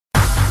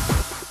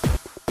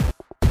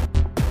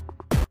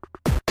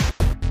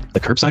The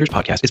Curbsiders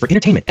podcast is for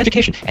entertainment,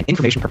 education, and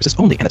information purposes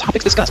only, and the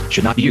topics discussed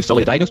should not be used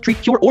solely to diagnose, treat,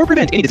 cure, or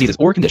prevent any diseases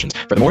or conditions.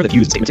 Furthermore, the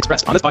views and statements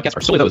expressed on this podcast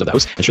are solely those of the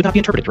host and should not be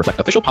interpreted to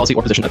reflect official policy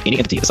or position of any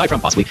entity, aside from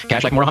possibly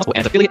Cash Like Memorial Hospital and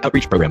its affiliate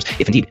outreach programs,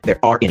 if indeed there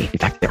are any. In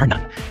fact, there are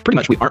none. Pretty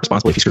much, we aren't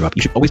responsible if you screw up.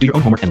 You should always do your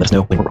own homework and let us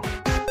know when we're wrong.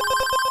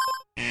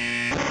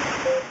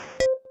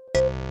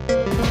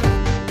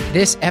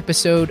 This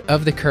episode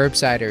of The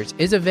Curbsiders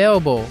is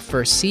available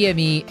for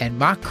CME and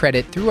mock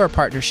credit through our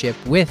partnership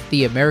with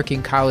the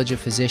American College of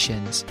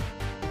Physicians.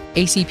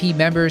 ACP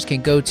members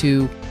can go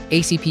to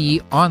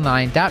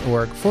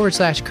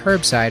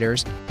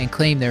acponline.org/curbsiders and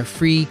claim their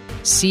free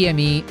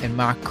CME and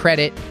mock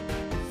credit.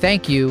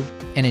 Thank you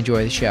and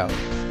enjoy the show.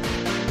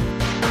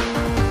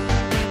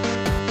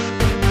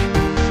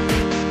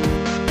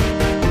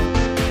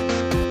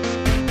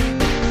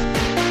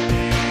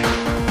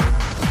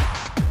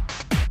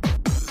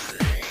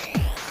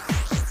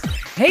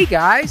 Hey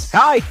guys.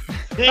 Hi.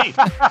 Hey.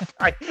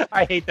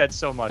 I hate that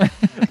so much.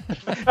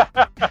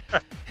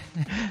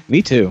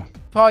 Me too.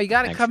 Paul, you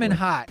got to come in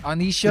hot on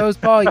these shows.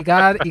 Paul, you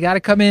got to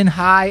come in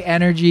high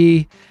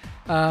energy.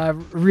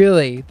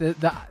 Really,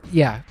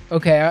 yeah.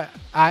 Okay,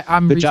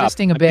 I'm Good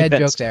resisting job. a bad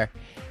convinced. joke there.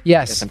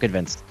 Yes, Yes, I'm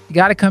convinced. you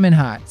got to come in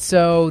hot.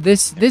 So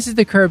this is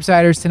the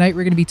Curbsiders. Tonight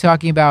we're going to be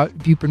talking about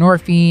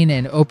buprenorphine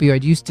and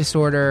opioid use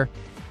disorder.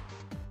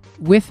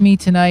 With me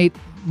tonight,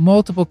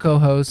 multiple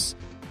co-hosts.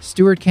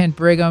 Stuart Kent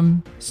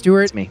Brigham.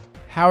 Stuart, It's me.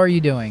 how are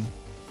you doing?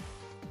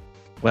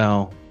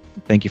 Well,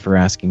 thank you for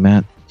asking,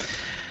 Matt.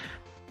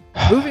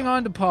 Moving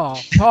on to Paul.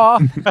 Paul.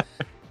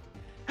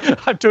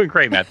 I'm doing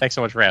great, Matt. Thanks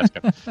so much for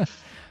asking.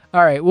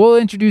 All right, we'll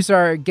introduce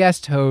our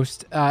guest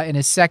host in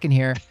a second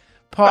here.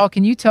 Paul,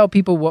 can you tell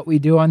people what we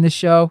do on this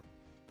show?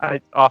 I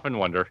often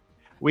wonder.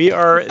 We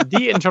are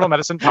the Internal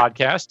Medicine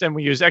podcast, and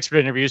we use expert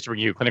interviews to bring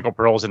you clinical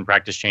pearls and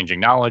practice-changing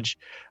knowledge.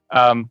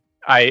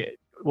 I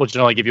will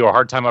generally give you a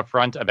hard time up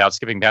front about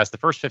skipping past the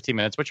first 15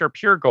 minutes, which are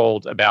pure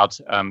gold about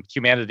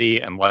humanity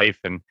and life,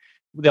 and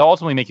they'll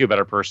ultimately make you a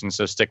better person,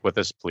 so stick with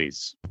us,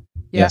 please.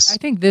 Yeah, Yes. I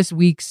think this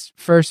week's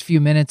first few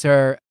minutes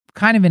are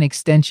kind of an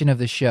extension of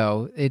the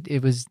show.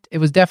 It was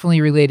definitely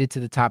related to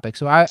the topic,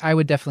 so I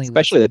would definitely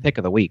Especially listen. the pick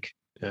of the week.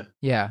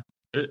 Yeah.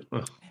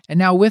 And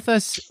now with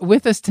us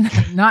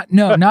tonight, not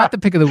the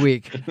pick of the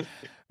week.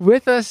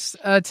 With us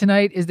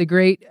tonight is the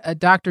great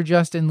Dr.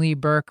 Justin Lee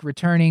Burke,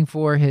 returning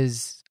for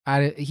his.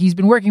 He's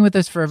been working with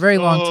us for a very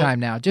long time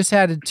now. Just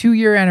had a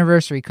 2-year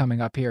anniversary coming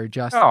up here,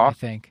 Justin. I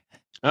think.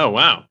 Oh,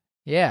 wow.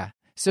 Yeah.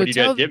 So What do you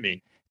guys give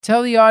me?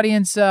 tell the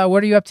audience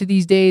what are you up to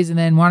these days, and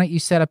then why don't you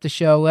set up the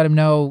show? Let them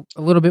know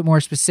a little bit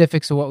more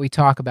specifics of what we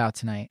talk about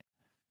tonight.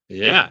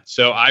 Yeah.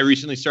 So I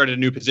recently started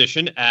a new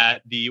position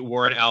at the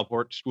Warren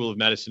Alport School of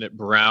Medicine at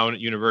Brown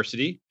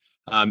University.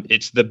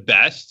 It's the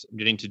best. I'm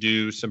getting to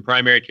do some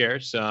primary care,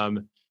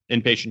 some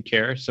inpatient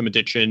care, some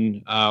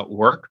addiction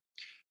work,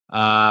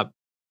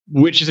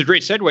 which is a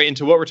great segue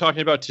into what we're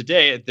talking about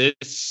today at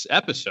this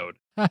episode.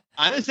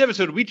 On this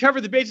episode, we cover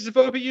the basis of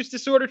opioid use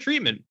disorder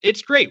treatment.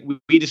 It's great.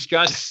 We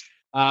discuss,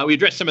 we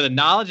address some of the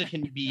knowledge that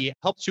can be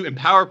helped to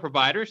empower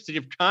providers to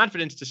give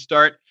confidence to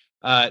start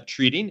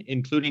treating,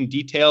 including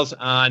details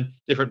on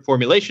different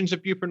formulations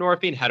of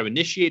buprenorphine, how to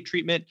initiate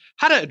treatment,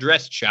 how to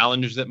address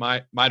challenges that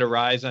might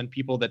arise on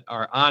people that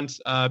are on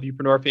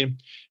buprenorphine,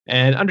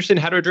 and understand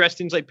how to address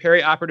things like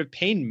perioperative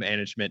pain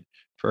management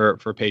for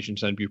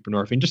patients on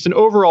buprenorphine. Just an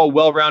overall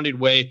well-rounded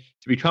way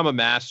to become a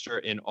master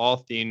in all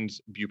things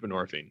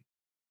buprenorphine.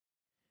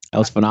 That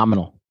was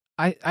phenomenal.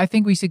 I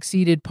think we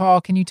succeeded. Paul,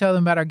 can you tell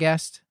them about our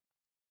guest?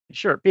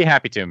 Sure, be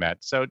happy to, Matt.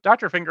 So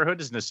Dr. Fingerhood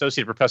is an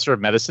associate professor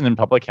of medicine and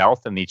public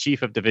health and the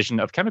chief of division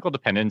of chemical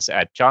dependence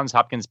at Johns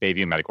Hopkins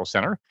Bayview Medical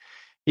Center.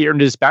 He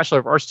earned his Bachelor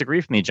of Arts degree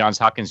from the Johns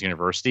Hopkins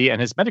University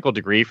and his medical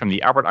degree from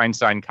the Albert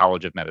Einstein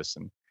College of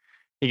Medicine.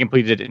 He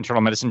completed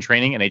internal medicine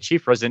training and a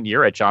chief resident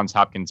year at Johns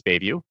Hopkins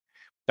Bayview.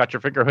 Dr.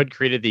 Fingerhood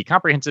created the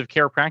Comprehensive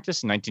Care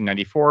Practice in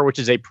 1994, which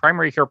is a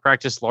primary care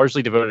practice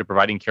largely devoted to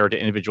providing care to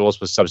individuals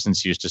with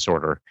substance use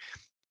disorder.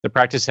 The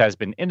practice has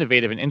been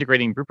innovative in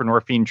integrating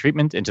buprenorphine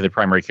treatment into the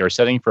primary care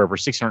setting for over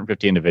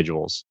 650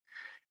 individuals.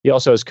 He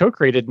also has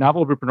co-created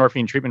novel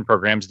buprenorphine treatment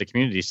programs at the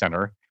community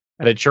center,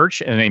 at a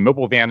church, and in a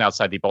mobile van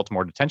outside the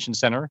Baltimore Detention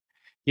Center.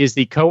 He is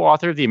the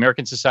co-author of the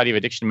American Society of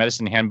Addiction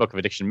Medicine Handbook of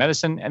Addiction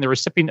Medicine and the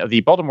recipient of the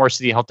Baltimore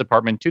City Health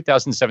Department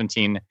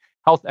 2017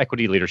 Health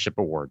Equity Leadership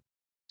Award.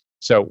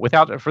 So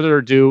without further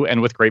ado,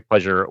 and with great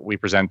pleasure, we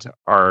present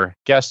our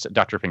guest,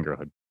 Dr.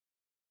 Fingerhood.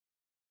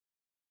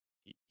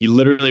 He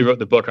literally wrote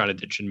the book on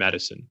addiction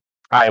medicine.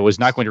 I was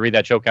not going to read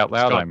that joke out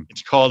loud.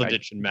 It's called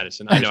addiction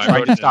medicine. I know. I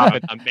wrote to it. stop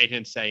it. I'm making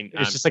it saying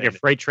It's just like a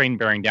freight train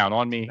bearing down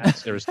on me.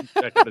 There was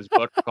this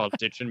book called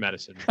Addiction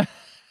Medicine. On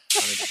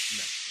addiction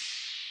medicine.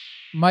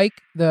 Mike,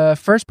 the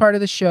first part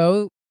of the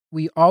show,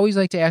 we always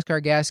like to ask our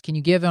guests, can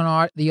you give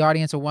the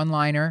audience a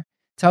one-liner,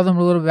 tell them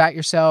a little bit about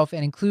yourself,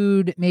 and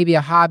include maybe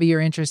a hobby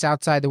or interest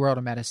outside the world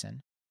of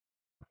medicine?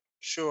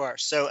 Sure.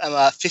 So I'm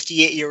a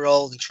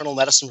 58-year-old internal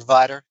medicine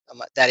provider.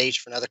 I'm at that age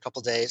for another couple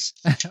of days,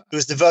 who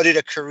has devoted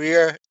a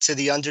career to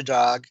the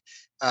underdog.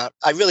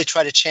 I really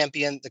try to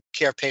champion the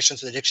care of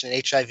patients with addiction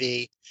and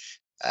HIV.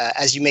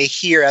 As you may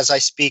hear as I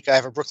speak, I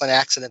have a Brooklyn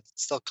accent that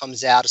still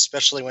comes out,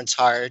 especially when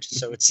tired.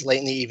 So it's late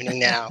in the evening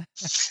now.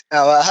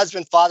 Now, a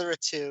husband, father of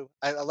two.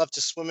 I love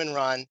to swim and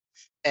run.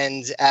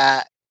 And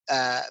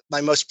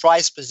my most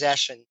prized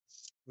possession,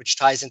 which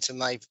ties into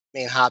my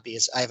main hobby,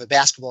 is I have a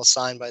basketball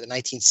signed by the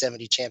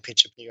 1970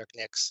 championship New York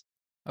Knicks.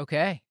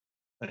 Okay.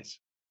 Nice.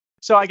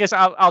 So I guess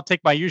I'll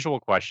take my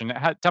usual question.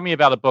 Tell me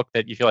about a book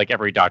that you feel like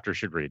every doctor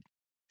should read.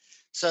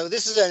 So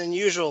this is an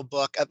unusual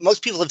book.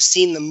 Most people have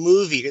seen the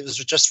movie. It was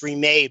just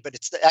remade, but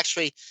it's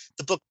actually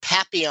the book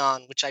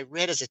Papillon, which I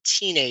read as a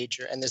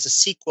teenager. And there's a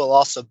sequel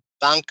also,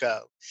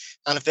 Banco.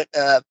 I don't know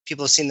if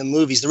people have seen the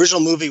movies. The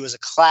original movie was a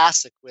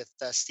classic with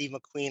Steve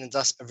McQueen and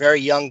a very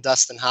young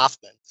Dustin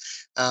Hoffman.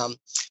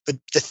 But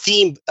the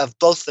theme of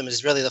both of them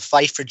is really the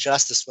fight for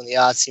justice when the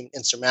odds seem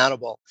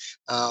insurmountable.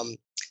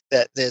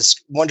 That there's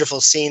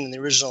wonderful scene in the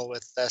original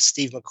with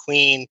Steve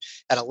McQueen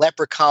at a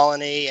leper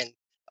colony and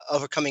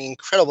overcoming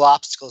incredible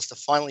obstacles to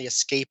finally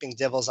escaping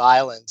Devil's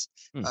Island,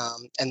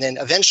 and then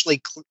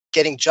eventually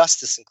getting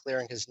justice and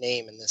clearing his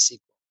name in the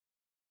sequel.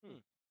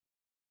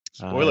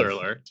 Spoiler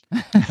alert.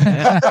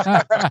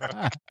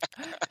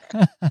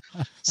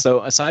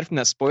 So aside from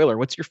that spoiler,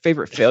 what's your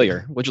favorite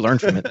failure? What'd you learn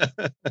from it?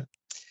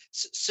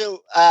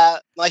 So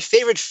my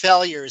favorite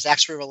failure is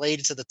actually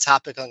related to the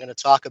topic I'm going to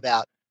talk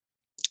about.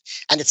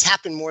 And it's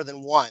happened more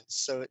than once.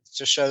 So it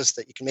just shows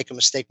that you can make a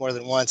mistake more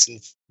than once and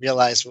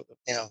realize,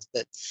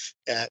 that,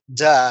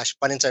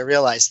 why didn't I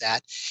realize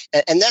that?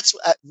 And that's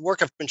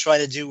work I've been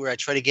trying to do, where I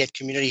try to get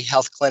community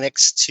health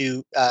clinics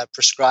to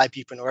prescribe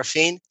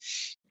buprenorphine,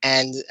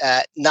 and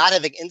not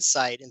having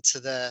insight into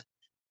the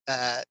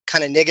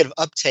kind of negative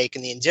uptake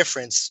and the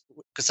indifference,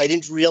 because I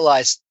didn't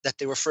realize that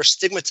they were first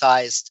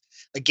stigmatized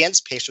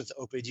against patients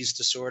with opioid use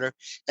disorder.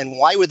 And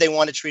why would they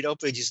want to treat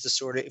opioid use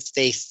disorder if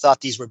they thought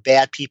these were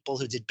bad people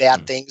who did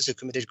bad things, who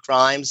committed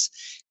crimes?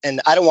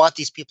 And I don't want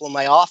these people in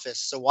my office.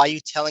 So why are you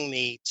telling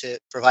me to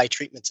provide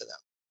treatment to them?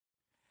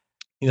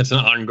 That's an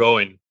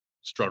ongoing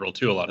struggle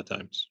too, a lot of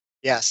times.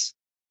 Yes.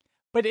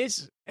 But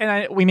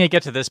we may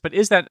get to this, but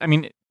is that, I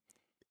mean,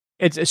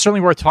 it's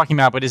certainly worth talking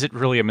about, but is it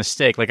really a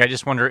mistake? Like, I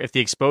just wonder if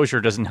the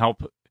exposure doesn't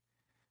help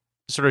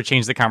sort of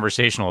change the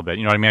conversation a little bit.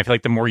 You know what I mean? I feel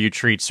like the more you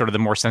treat, sort of the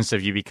more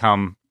sensitive you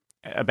become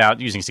about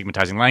using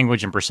stigmatizing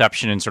language and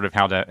perception and sort of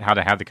how to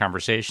have the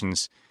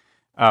conversations.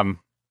 I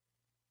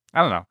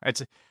don't know.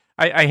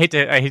 I hate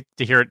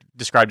to hear it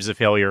described as a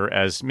failure,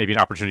 as maybe an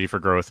opportunity for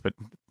growth, but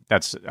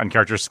that's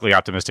uncharacteristically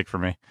optimistic for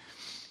me.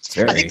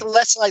 I think the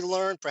lesson I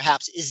learned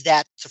perhaps is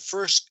that to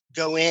first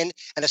go in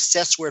and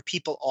assess where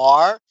people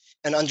are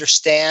and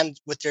understand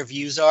what their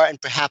views are,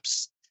 and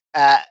perhaps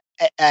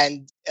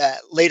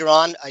later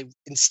on,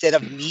 instead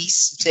of me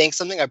saying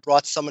something, I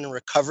brought someone in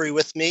recovery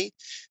with me,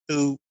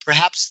 who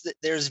perhaps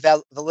there's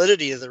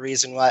validity to the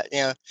reason why.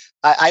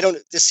 I don't.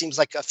 This seems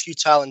like a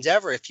futile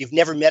endeavor. If you've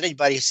never met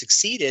anybody who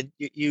succeeded,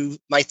 you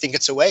might think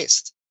it's a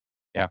waste.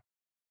 Yeah.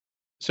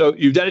 So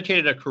you've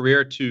dedicated a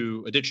career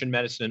to addiction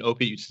medicine and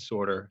opiate use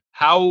disorder.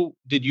 How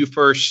did you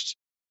first?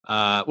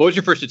 What was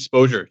your first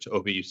exposure to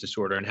opiate use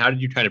disorder, and how did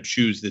you kind of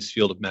choose this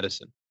field of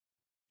medicine?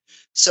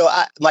 So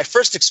my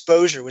first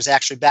exposure was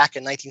actually back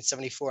in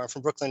 1974. I'm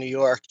from Brooklyn, New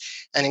York.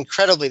 And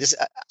incredibly,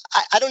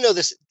 I don't know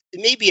this,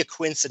 it may be a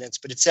coincidence,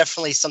 but it's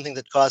definitely something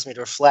that caused me to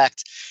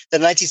reflect. That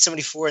in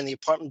 1974, in the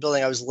apartment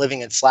building I was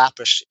living in,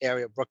 Flatbush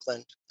area of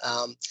Brooklyn,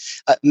 a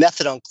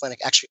methadone clinic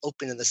actually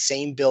opened in the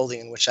same building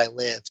in which I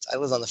lived. I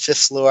lived on the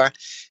 5th floor,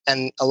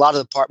 and a lot of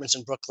the apartments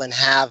in Brooklyn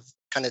have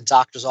kind of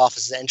doctor's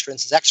offices,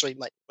 entrances. Actually,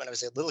 when I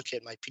was a little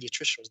kid, my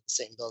pediatrician was in the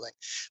same building.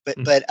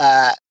 But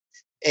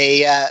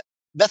a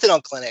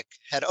methadone clinic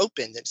had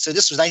opened. And so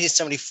this was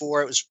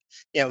 1974. It was,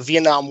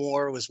 Vietnam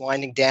War was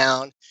winding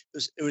down.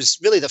 It was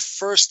really the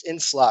first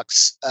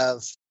influx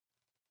of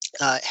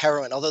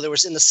heroin, although there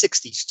was in the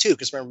 60s too,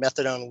 because remember,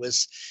 methadone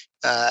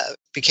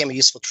became a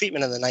useful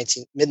treatment in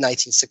the mid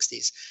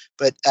 1960s.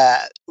 But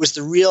it was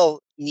the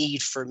real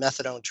need for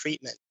methadone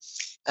treatment.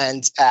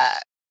 And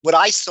what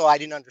I saw, I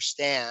didn't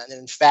understand. And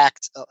in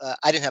fact,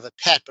 I didn't have a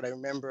pet, but I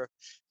remember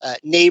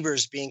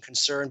neighbors being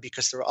concerned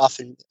because there were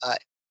often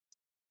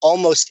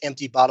almost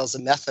empty bottles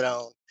of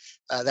methadone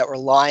that were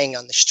lying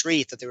on the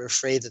street, that they were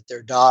afraid that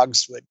their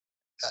dogs would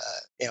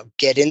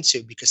get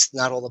into, because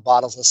not all the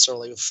bottles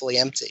necessarily were fully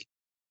empty.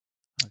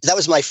 That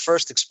was my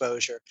first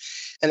exposure.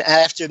 And I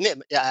have to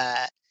admit,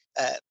 by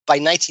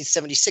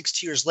 1976,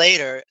 2 years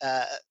later,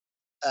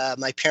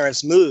 my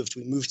parents moved.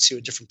 We moved to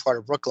a different part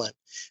of Brooklyn.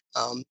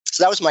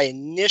 So that was my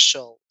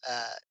initial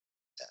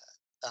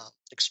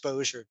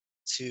exposure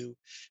to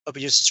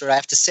opioid use disorder. I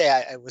have to say,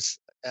 I was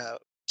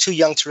too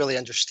young to really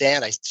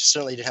understand. I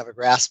certainly didn't have a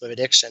grasp of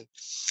addiction.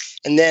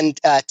 And then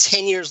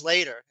 10 years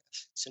later,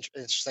 it's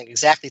interesting,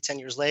 exactly 10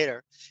 years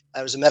later,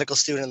 I was a medical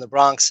student in the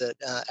Bronx at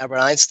Albert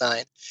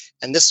Einstein.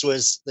 And this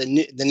was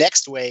the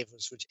next wave,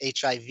 which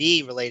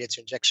HIV related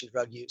to injection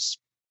drug use.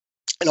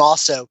 And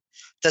also,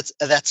 at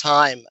that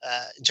time,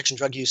 injection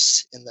drug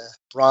use in the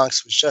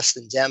Bronx was just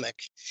endemic.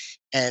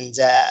 And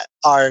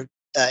our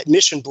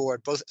admission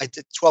board, I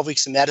did 12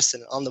 weeks of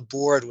medicine. On the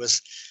board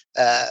was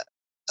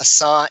a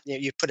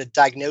you put a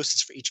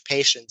diagnosis for each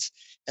patient,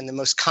 and the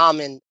most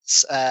common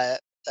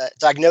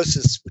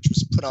diagnosis which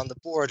was put on the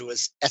board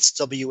was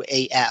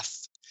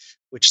SWAF,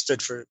 which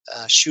stood for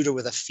shooter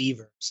with a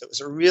fever. So it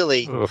was a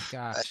really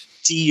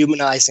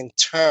dehumanizing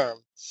term.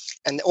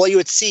 And all you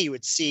would see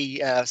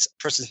a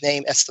person's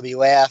name,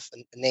 SWAF,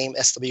 and the name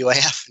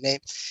SWAF, name.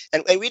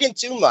 And we didn't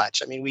do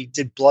much. I mean, we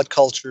did blood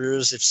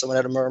cultures. If someone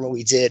had a murmur,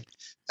 we did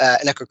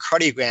an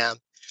echocardiogram.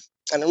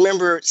 And I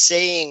remember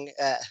saying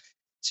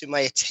to my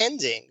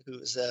attending, who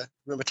was a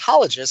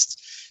rheumatologist,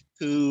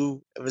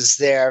 who was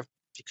there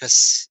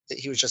because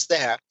he was just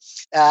there,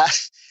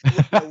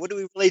 what are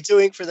we really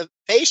doing for the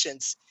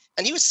patients?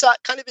 And he was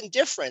kind of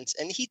indifferent.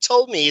 And he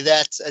told me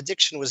that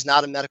addiction was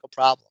not a medical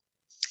problem,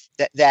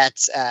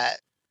 that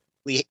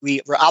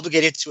we were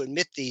obligated to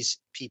admit these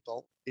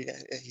people.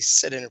 He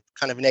said in a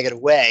kind of negative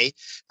way,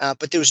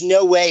 but there was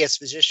no way as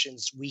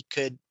physicians we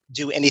could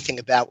do anything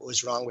about what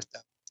was wrong with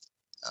them.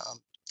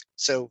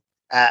 So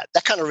that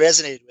kind of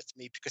resonated with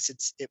me because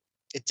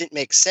it didn't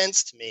make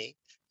sense to me.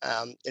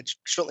 It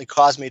certainly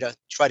caused me to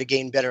try to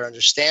gain better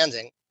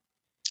understanding,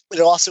 but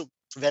it also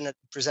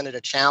presented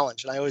a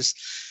challenge. And I always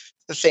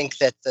think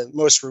that the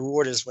most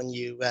reward is when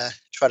you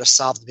try to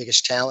solve the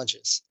biggest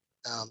challenges.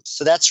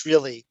 So that's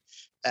really,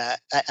 I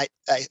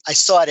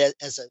saw it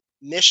as a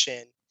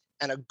mission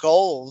and a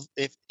goal.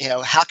 If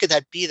how could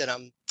that be that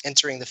I'm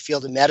entering the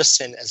field of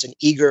medicine as an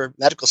eager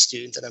medical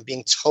student and I'm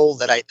being told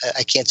that I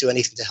can't do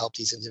anything to help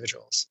these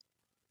individuals?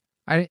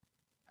 I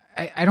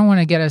don't want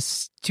to get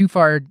us too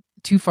far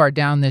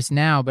down this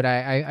now, but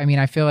I mean,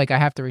 I feel like I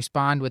have to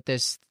respond with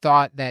this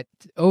thought that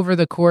over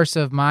the course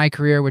of my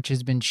career, which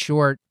has been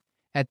short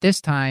at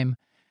this time,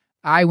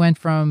 I went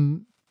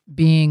from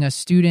being a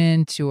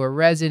student to a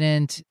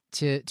resident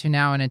to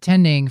now an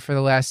attending for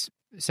the last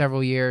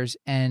several years.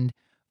 And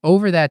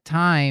over that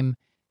time,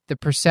 the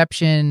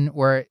perception,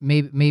 or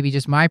maybe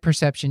just my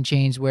perception,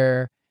 changed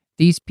where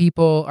these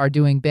people are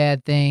doing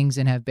bad things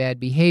and have bad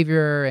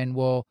behavior and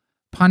will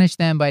punish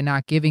them by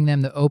not giving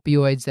them the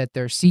opioids that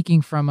they're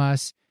seeking from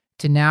us,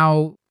 to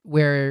now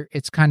where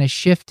it's kind of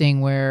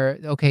shifting where,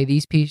 okay,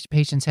 these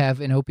patients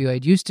have an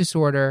opioid use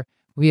disorder.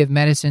 We have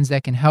medicines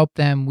that can help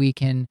them. We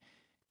can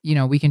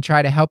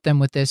try to help them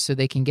with this so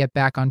they can get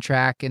back on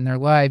track in their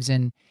lives.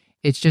 And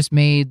it's just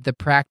made the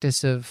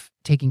practice of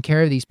taking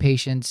care of these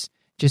patients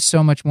just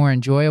so much more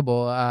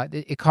enjoyable.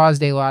 It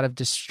caused a lot of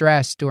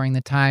distress during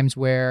the times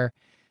where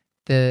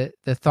the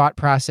thought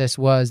process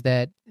was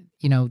that,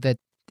 that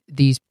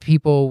these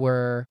people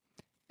were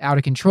out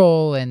of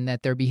control and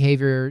that their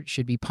behavior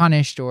should be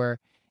punished, or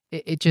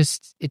it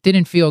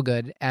didn't feel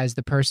good as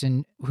the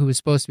person who was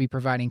supposed to be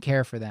providing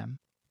care for them.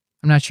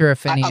 I'm not sure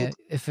if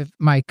if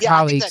my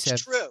colleagues I think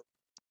that's true.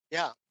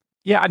 Yeah.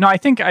 Yeah, no, I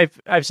think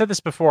I've said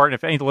this before, and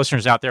if any of the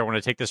listeners out there want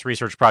to take this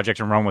research project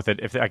and run with it,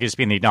 if I could just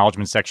be in the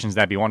acknowledgement sections,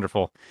 that'd be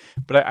wonderful.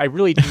 But I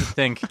really do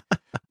think,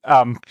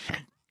 I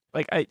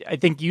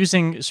think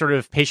using sort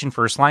of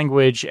patient-first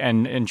language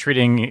and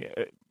treating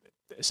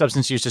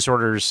substance use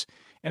disorders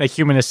in a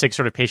humanistic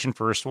sort of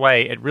patient-first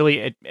way,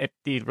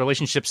 the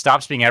relationship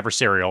stops being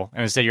adversarial,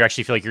 and instead you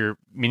actually feel like you're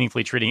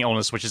meaningfully treating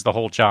illness, which is the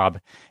whole job.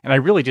 And I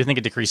really do think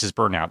it decreases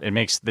burnout. It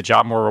makes the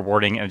job more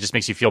rewarding, and it just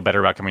makes you feel better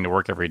about coming to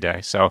work every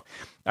day. So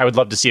I would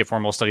love to see a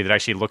formal study that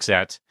actually looks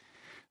at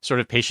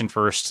sort of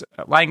patient-first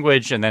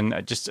language and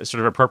then just a sort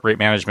of appropriate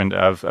management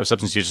of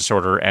substance use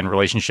disorder and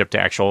relationship to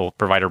actual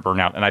provider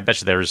burnout. And I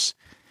bet you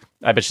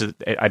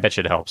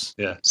it helps.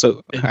 Yeah.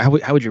 So how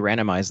would you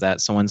randomize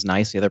that? Someone's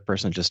nice, the other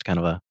person just kind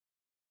of a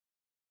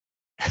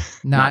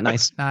not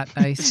nice. Not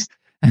nice.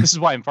 This is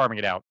why I'm farming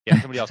it out. Yeah,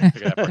 somebody else can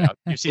figure that part out.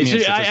 You've seen me in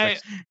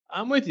statistics.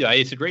 I'm with you.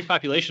 It's a great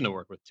population to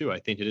work with too. I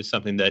think it is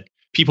something that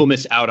people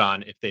miss out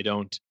on if they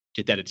don't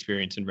get that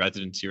experience in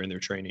residency or in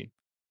their training.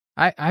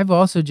 I've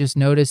also just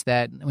noticed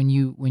that when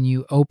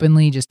you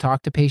openly just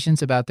talk to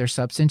patients about their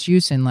substance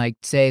use and like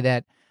say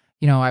that,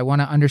 I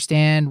want to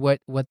understand what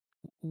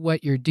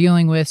you're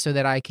dealing with so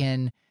that I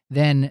can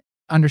then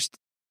understand.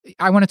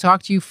 I want to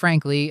talk to you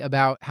frankly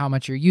about how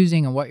much you're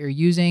using and what you're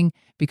using,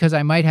 because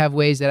I might have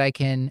ways that I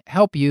can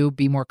help you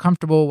be more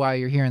comfortable while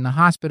you're here in the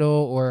hospital,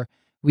 or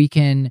we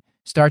can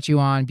start you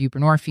on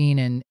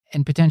buprenorphine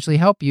and potentially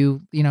help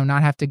you,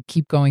 not have to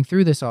keep going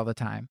through this all the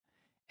time.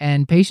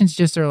 And patients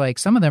just are like,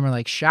 some of them are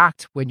like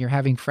shocked when you're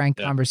having frank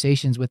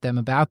conversations with them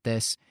about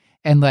this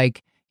and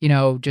like,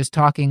 just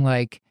talking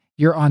like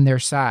you're on their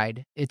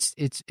side. It's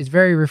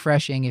very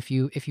refreshing. If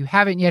you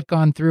haven't yet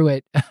gone through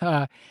it,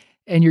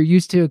 and you're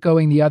used to it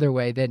going the other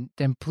way, then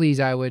please,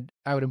 I would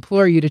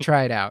implore you to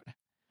try it out.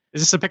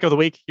 Is this a pick of the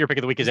week? Your pick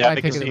of the week is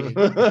advocacy.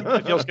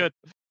 It feels good.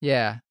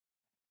 Yeah.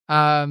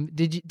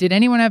 Did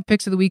anyone have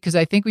picks of the week? Because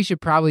I think we should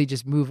probably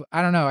just move.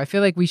 I don't know. I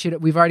feel like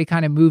we've already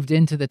kind of moved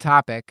into the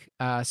topic.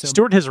 So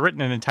Stuart has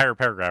written an entire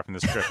paragraph in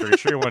this script. Are you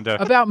sure you wanted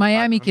to about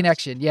Miami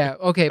Connection? Yeah.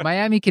 Okay.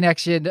 Miami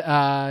Connection.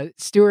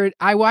 Stuart,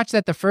 I watched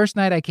that the first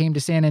night I came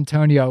to San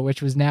Antonio,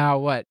 which was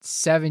now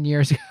 7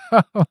 years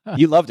ago.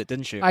 You loved it,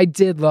 didn't you? I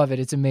did love it.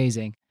 It's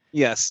amazing.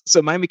 Yes.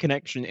 So Miami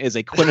Connection is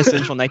a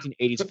quintessential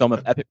 1980s film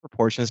of epic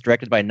proportions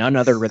directed by none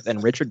other than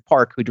Richard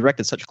Park, who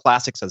directed such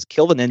classics as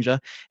Kill the Ninja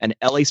and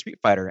L.A. Street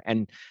Fighter,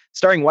 and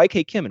starring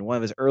Y.K. Kim in one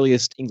of his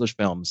earliest English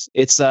films.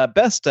 It's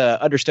best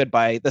understood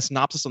by the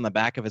synopsis on the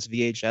back of its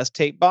VHS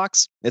tape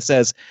box. It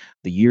says,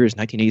 "The year is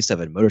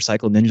 1987.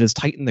 Motorcycle ninjas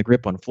tighten the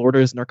grip on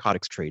Florida's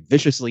narcotics trade,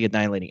 viciously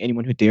annihilating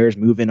anyone who dares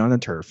move in on the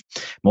turf.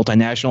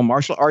 Multinational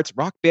martial arts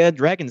rock band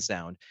Dragon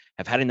Sound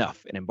have had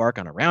enough and embark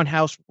on a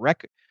roundhouse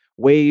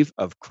wave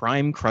of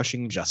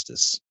crime-crushing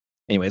justice."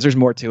 Anyways, there's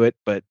more to it,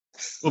 but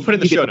we'll put it in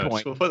the you get show the notes.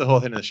 point. We'll put the whole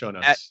thing in the show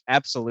notes.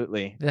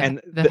 Absolutely.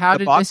 And the How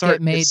Did This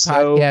Get Made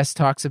podcast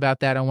talks about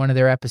that on one of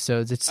their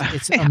episodes. It's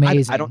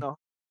amazing. I don't know.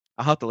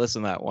 I'll have to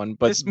listen to that one.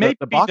 But this may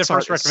the be box the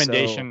first art is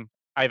recommendation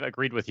I've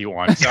agreed with you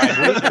on. So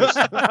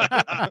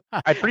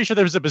I'm pretty sure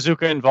there was a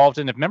bazooka involved,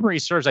 and if memory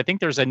serves, I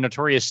think there's a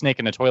notorious snake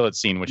in a toilet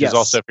scene, which is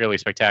also fairly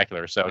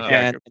spectacular. So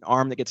and an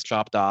arm that gets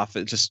chopped off.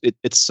 It's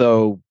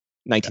so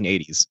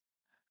 1980s.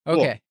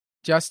 Okay. Cool.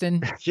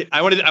 Justin, I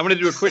wanted to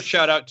do a quick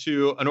shout out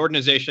to an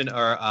organization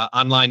or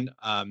online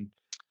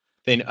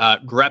thing,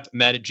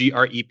 GrepMed,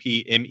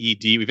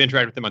 GrepMed. We've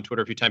interacted with them on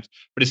Twitter a few times,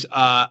 but it's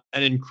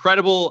an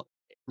incredible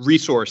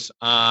resource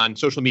on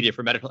social media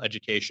for medical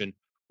education,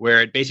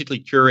 where it basically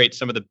curates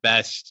some of the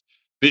best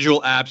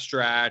visual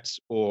abstracts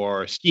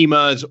or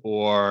schemas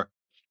or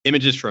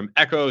images from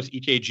echoes,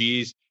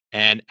 EKGs,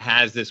 and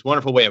has this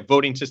wonderful way of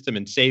voting system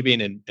and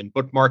saving and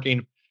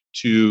bookmarking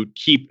to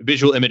keep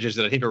visual images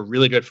that I think are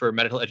really good for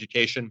medical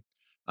education.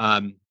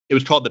 It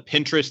was called the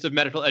Pinterest of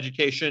medical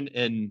education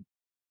in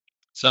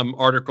some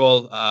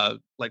article,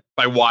 like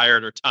by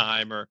Wired or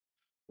Time or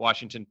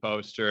Washington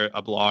Post or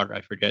a blog,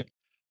 I forget.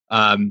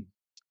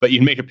 But you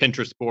can make a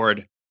Pinterest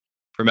board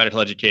for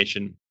medical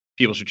education.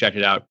 People should check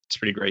it out. It's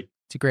pretty great.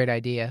 It's a great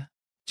idea.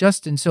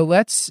 Justin, so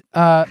let's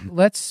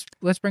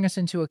bring us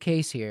into a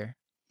case here.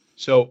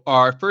 So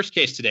our first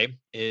case today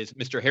is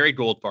Mr. Harry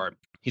Goldfarb.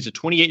 He's a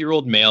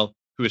 28-year-old male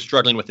who is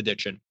struggling with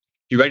addiction.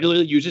 He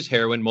regularly uses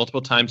heroin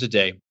multiple times a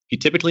day. He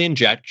typically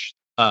injects,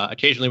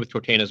 occasionally with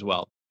cocaine as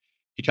well.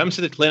 He comes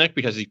to the clinic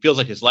because he feels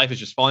like his life is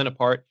just falling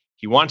apart.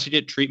 He wants to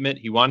get treatment.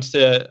 He wants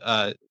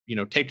to,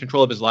 take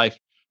control of his life.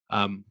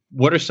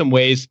 What are some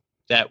ways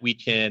that we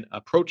can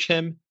approach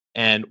him,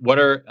 and what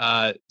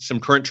are some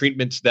current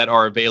treatments that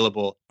are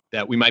available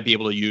that we might be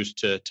able to use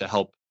to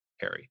help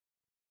Harry?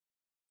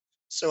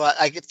 So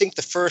I think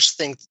the first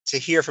thing to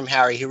hear from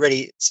Harry, he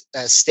already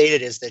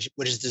stated, is that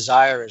what his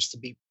desire is to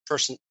be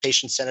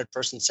patient-centered,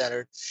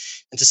 person-centered,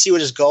 and to see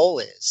what his goal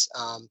is.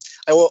 I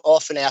will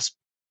often ask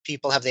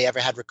people, have they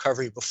ever had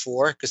recovery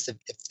before? Because if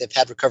they've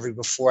had recovery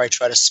before, I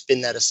try to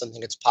spin that as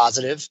something that's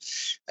positive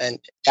and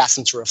ask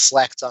them to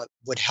reflect on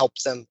what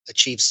helped them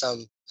achieve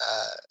some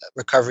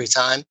recovery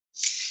time.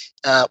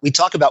 We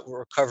talk about what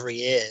recovery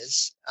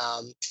is.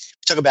 We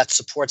talk about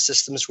support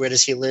systems. Where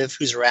does he live?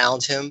 Who's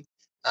around him?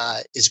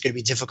 Is it going to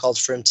be difficult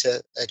for him to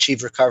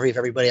achieve recovery if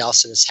everybody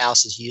else in his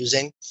house is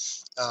using?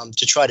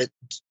 To try to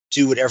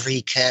do whatever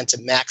he can to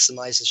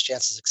maximize his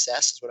chance of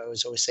success is what I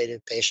always say to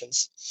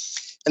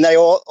patients. And I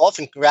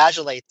often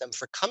congratulate them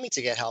for coming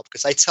to get help,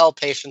 because I tell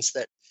patients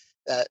that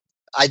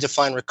I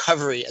define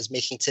recovery as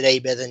making today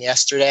better than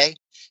yesterday.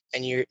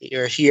 And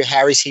you're here,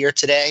 Harry's here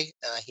today.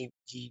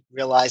 He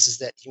realizes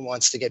that he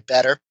wants to get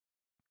better.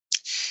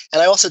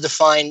 And I also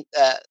define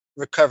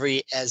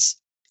recovery as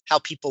how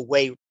people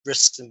weigh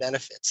risks and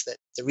benefits. That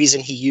the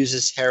reason he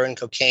uses heroin,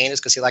 cocaine is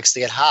because he likes to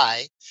get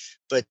high,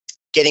 but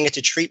getting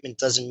into treatment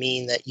doesn't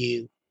mean that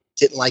you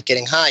didn't like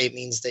getting high. It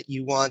means that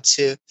you want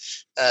to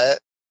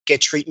get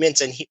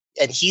treatment,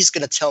 and he's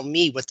going to tell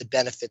me what the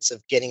benefits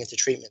of getting into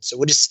treatment. So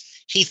what does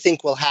he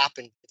think will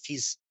happen if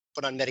he's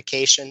put on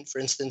medication, for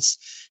instance,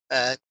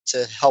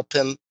 to help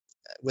him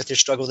with his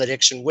struggle with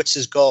addiction? What's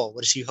his goal?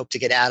 What does he hope to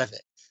get out of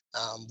it?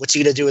 What's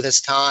he going to do with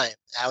his time?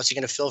 How is he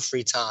going to fill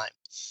free time?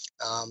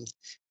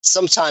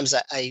 Sometimes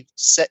I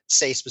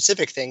say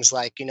specific things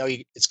like,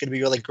 it's going to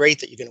be really great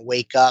that you're going to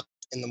wake up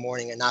in the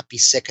morning and not be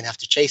sick and have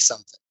to chase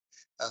something.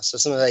 So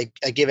sometimes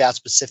I give out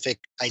specific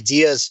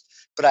ideas,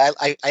 but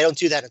I don't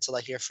do that until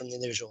I hear from the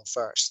individual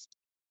first.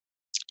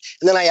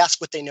 And then I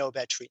ask what they know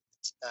about treatment.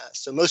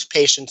 So most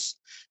patients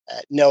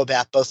know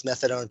about both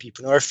methadone and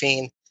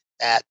buprenorphine.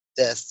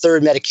 The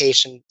third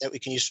medication that we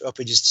can use for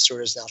opioid use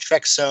disorder is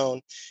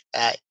naltrexone.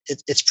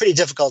 It's pretty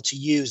difficult to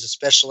use,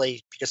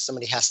 especially because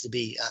somebody has to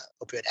be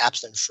opioid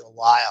abstinent for a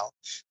while.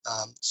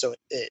 So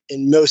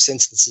in most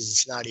instances,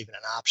 it's not even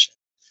an option.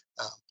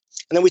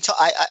 And then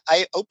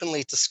I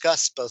openly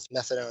discuss both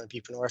methadone and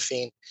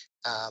buprenorphine,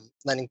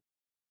 letting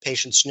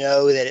patients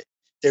know that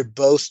they're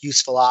both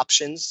useful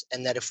options,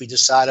 and that if we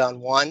decide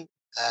on one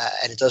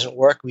and it doesn't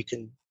work, we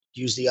can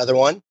use the other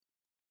one.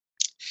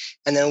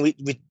 And then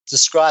we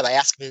describe, I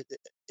ask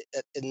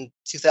in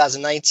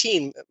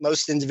 2019,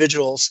 most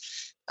individuals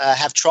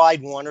have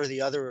tried one or the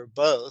other or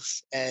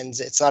both. And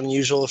it's not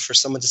unusual for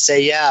someone to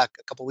say, yeah,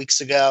 a couple of weeks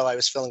ago, I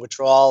was feeling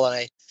withdrawal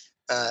and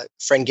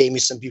friend gave me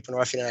some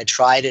buprenorphine and I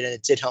tried it and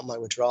it did help my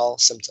withdrawal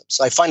symptoms.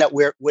 So I find out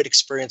what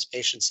experience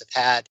patients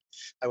have had.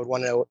 I would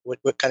want to know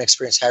what kind of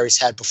experience Harry's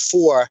had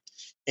before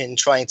in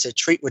trying to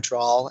treat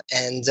withdrawal,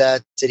 and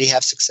did he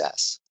have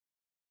success?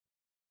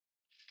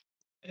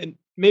 And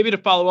maybe to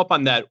follow up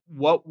on that,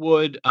 what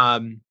would,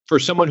 for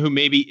someone who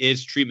maybe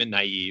is treatment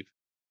naive,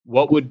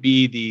 what would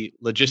be the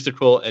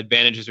logistical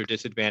advantages or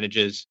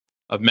disadvantages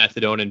of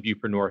methadone and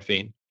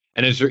buprenorphine?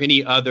 And is there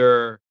any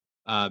other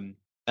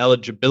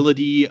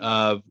eligibility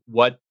of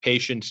what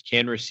patients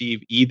can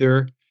receive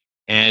either?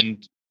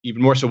 And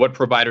even more so, what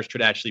providers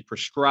could actually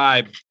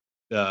prescribe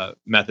the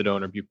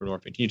methadone or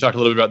buprenorphine? Can you talk a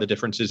little bit about the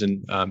differences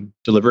in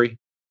delivery?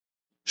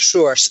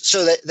 Sure.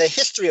 So the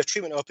history of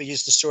treatment of opioid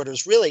use disorder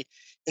is really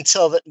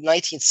until the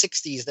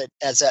 1960s that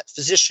as a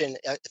physician,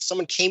 if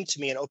someone came to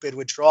me in opioid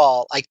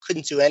withdrawal, I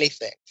couldn't do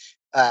anything.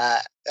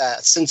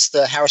 Since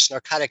the Harrison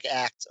Narcotic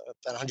Act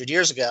about 100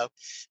 years ago,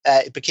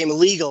 it became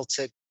illegal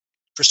to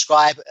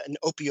prescribe an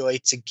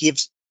opioid to give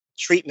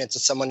treatment to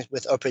someone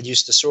with opioid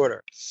use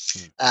disorder.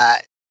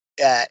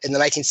 In the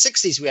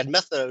 1960s, we had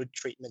methadone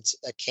treatments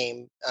that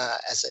came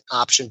as an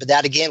option, but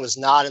that again was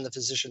not in the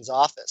physician's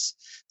office.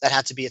 That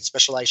had to be at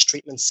specialized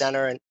treatment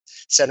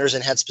centers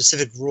and had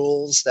specific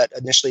rules that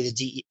initially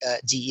the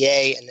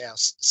DEA and now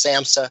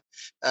SAMHSA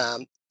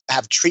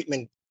have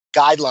treatment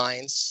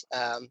guidelines.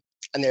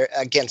 And they're,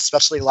 again,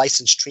 specially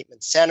licensed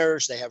treatment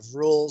centers. They have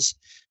rules.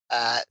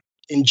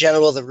 In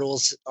general, the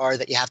rules are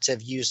that you have to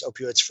have used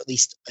opioids for at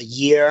least a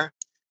year.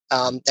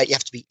 That you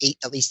have to be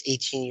at least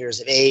 18 years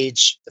of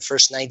age. The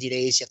first 90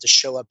 days, you have to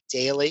show up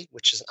daily,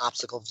 which is an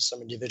obstacle for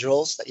some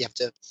individuals, that you have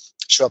to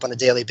show up on a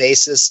daily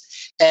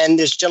basis. And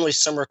there's generally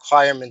some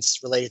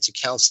requirements related to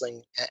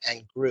counseling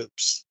and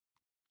groups.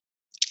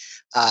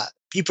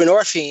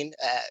 Buprenorphine,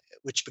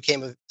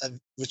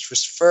 which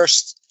was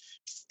first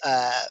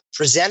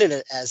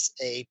presented as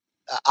a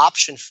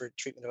option for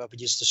treatment of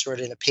opioid use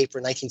disorder in a paper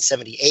in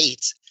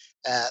 1978,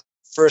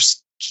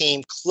 first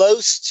came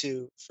close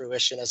to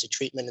fruition as a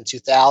treatment in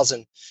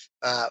 2000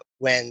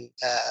 when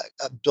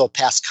a bill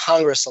passed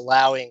Congress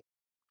allowing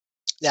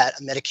that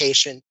a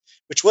medication,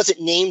 which wasn't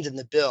named in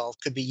the bill,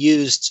 could be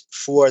used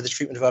for the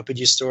treatment of opioid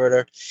use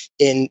disorder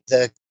in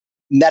the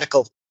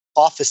medical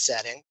office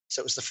setting.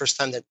 So it was the first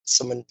time that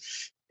someone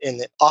in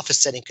the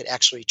office setting could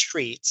actually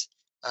treat.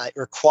 It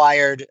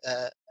required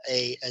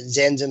an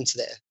addendum to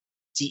the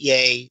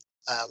DEA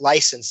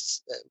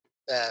license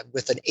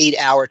with an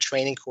 8-hour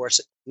training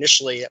course.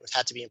 Initially, that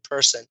had to be in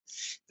person,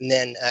 and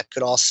then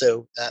could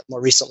also more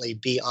recently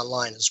be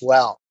online as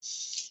well.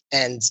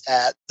 And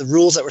the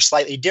rules that were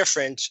slightly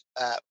different,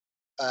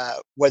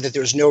 whether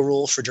there was no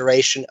rule for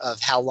duration of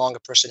how long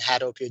a person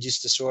had opioid use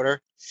disorder,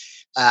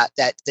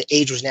 that the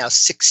age was now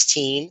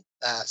 16,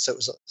 so it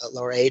was a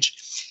lower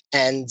age,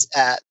 and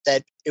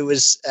that it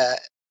was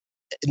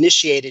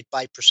initiated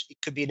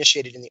it could be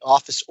initiated in the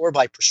office or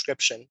by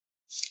prescription.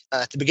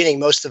 At the beginning,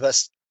 most of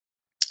us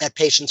had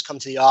patients come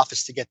to the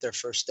office to get their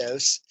first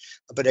dose.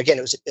 But again,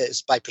 it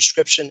was by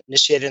prescription,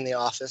 initiated in the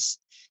office,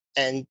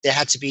 and there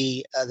had to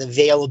be the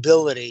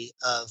availability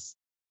of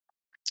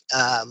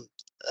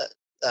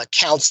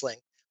counseling,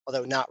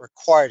 although not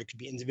required. It could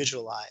be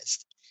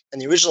individualized.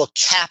 And the original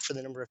cap for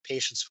the number of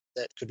patients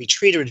that could be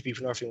treated with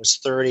buprenorphine was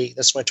 30.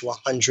 This went to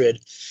 100,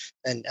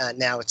 and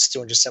now it's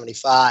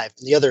 275.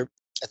 And the other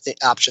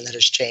option that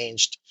has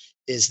changed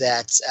is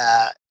that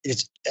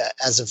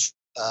as of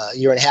a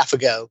year and a half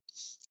ago,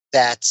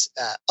 that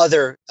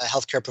other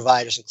healthcare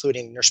providers,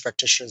 including nurse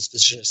practitioners,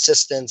 physician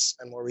assistants,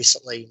 and more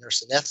recently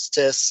nurse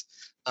anesthetists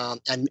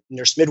and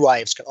nurse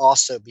midwives, can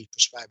also be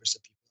prescribers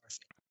of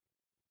buprenorphine.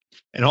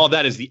 And all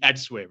that is the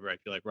ETS waiver, I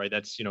feel like, right?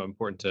 That's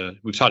important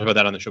we've talked about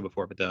that on the show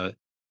before, but the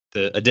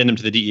addendum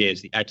to the DEA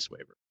is the ETS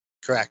waiver.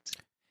 Correct.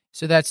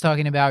 So that's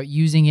talking about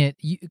using it,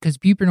 because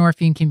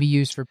buprenorphine can be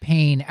used for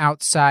pain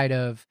outside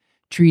of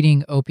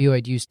treating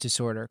opioid use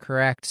disorder,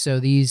 correct? So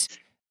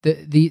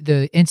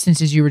the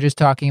instances you were just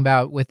talking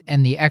about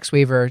and the X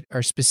waiver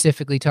are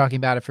specifically talking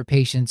about it for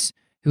patients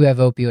who have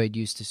opioid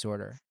use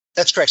disorder.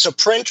 That's correct. So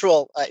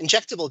parenteral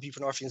injectable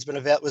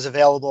buprenorphine was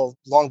available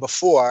long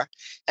before,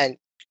 and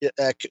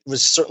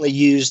was certainly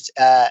used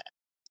as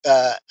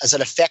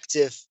an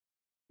effective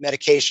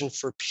medication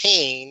for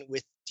pain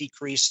with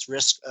decreased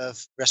risk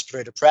of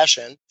respiratory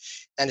depression.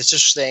 And it's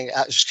interesting,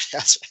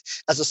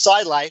 as a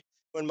sidelight,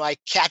 when my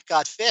cat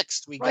got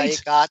fixed, we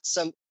got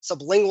some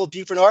sublingual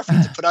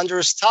buprenorphine to put under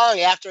his tongue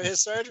after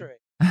his surgery.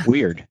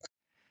 Weird.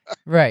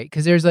 Right,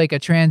 because there's like a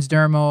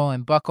transdermal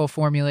and buccal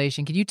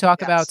formulation. Can you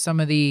talk about some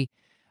of the?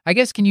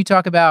 Can you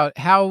talk about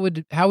how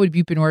would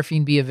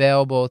buprenorphine be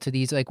available to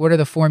these? Like, what are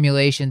the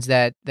formulations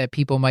that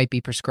people might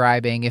be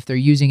prescribing if they're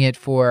using it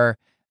for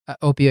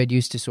opioid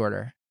use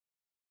disorder?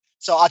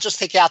 So I'll just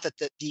take out that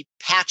the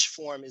patch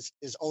form is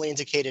only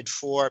indicated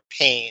for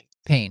pain.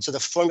 So the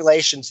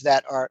formulations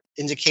that are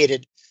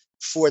indicated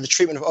for the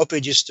treatment of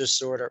opioid use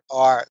disorder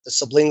are the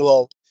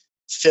sublingual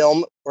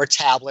film or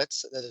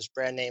tablets. There's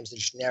brand names,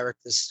 there's generic,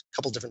 there's a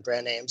couple different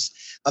brand names.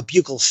 A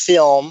buccal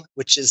film,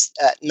 which is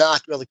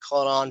not really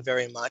caught on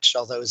very much,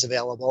 although is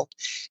available.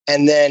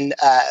 And then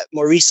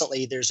more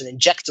recently, there's an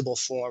injectable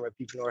form of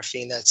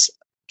buprenorphine that's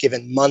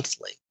given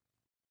monthly.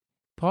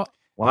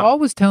 Paul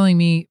was telling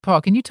me,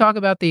 Paul, can you talk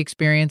about the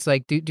experience?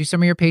 Like, do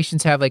some of your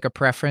patients have like a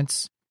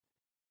preference?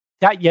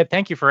 Yeah,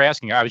 thank you for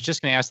asking. I was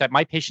just going to ask that.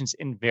 My patients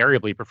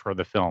invariably prefer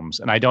the films,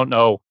 and I don't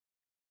know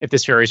if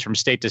this varies from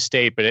state to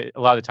state, but a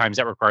lot of times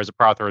that requires a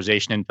prior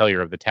authorization and failure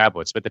of the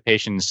tablets. But the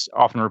patients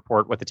often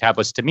report with the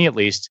tablets, to me at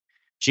least,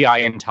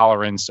 GI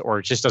intolerance, or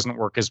it just doesn't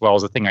work as well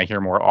as the thing I hear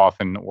more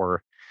often.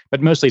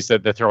 But mostly it's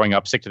that they're throwing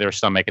up, sick to their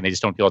stomach, and they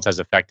just don't feel it's as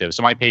effective.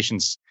 So my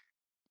patients,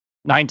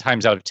 9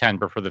 times out of 10,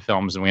 prefer the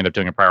films, and we end up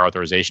doing a prior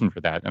authorization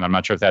for that. And I'm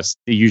not sure if that's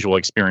the usual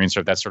experience or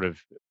if that's sort of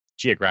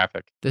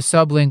geographic. The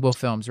sublingual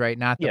films, right?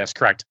 Yes,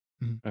 correct.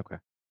 Mm-hmm. Okay.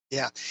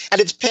 Yeah,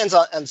 and it depends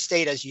on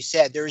state, as you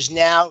said. There is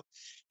now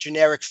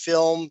generic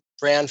film,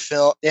 brand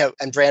film,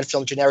 and brand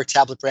film, generic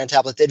tablet, brand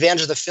tablet. The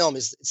advantage of the film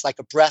is it's like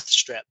a breath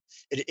strip.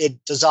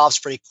 It dissolves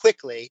pretty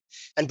quickly.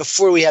 And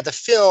before we had the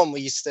film,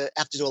 we used to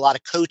have to do a lot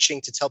of coaching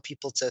to tell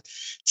people to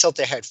tilt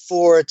their head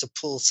forward, to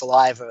pull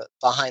saliva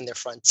behind their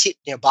front teeth,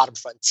 bottom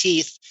front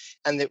teeth.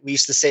 And that we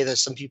used to say that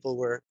some people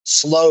were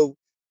slow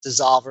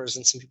dissolvers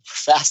and some people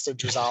were faster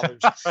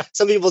dissolvers.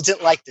 Some people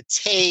didn't like the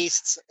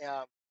taste.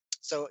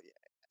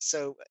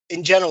 So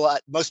in general,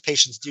 most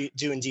patients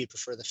do indeed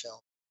prefer the film.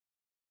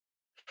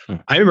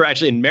 I remember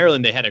actually in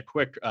Maryland, they had a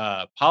quick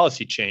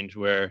policy change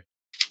where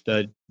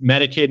the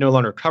Medicaid no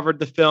longer covered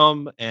the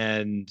film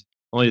and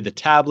only the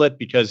tablet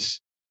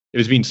because it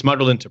was being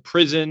smuggled into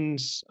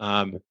prisons.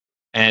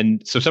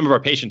 And so some of our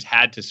patients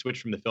had to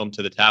switch from the film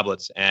to the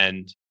tablets.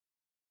 And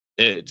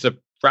it's a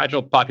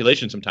fragile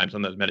population sometimes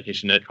on those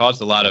medications. It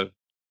caused a lot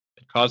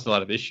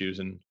of issues.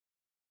 And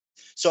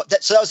so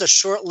that was a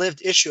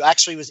short-lived issue.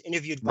 Actually, was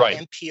interviewed by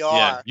NPR.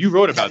 Yeah, you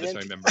wrote about this, I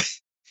remember.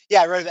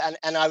 Yeah, I wrote it,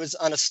 and I was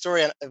on a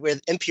story where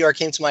NPR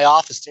came to my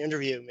office to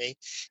interview me,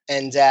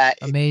 and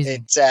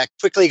amazing. It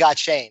quickly got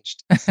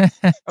changed. Oh,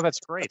 that's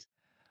great.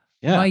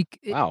 Yeah. Mike,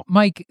 wow.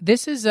 Mike,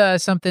 this is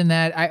something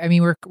that I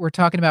mean, we're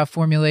talking about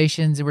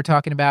formulations and we're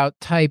talking about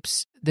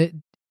types.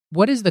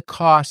 What is the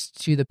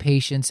cost to the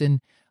patients? And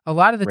a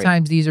lot of the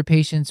times, these are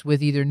patients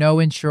with either no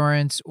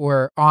insurance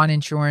or on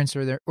insurance,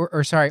 or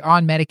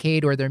on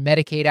Medicaid, or their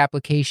Medicaid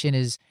application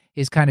is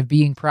kind of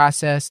being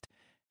processed.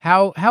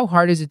 How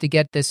hard is it to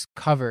get this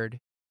covered?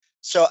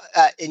 So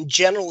in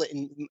general,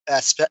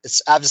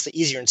 it's obviously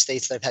easier in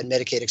states that have had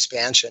Medicaid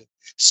expansion.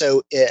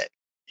 So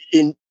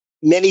in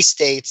many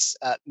states,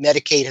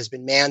 Medicaid has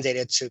been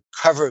mandated to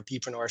cover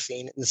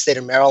buprenorphine. In the state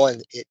of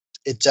Maryland,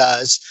 it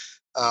does,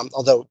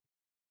 although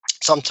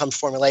sometimes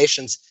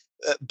formulations.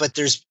 But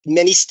there's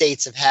many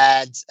states have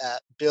had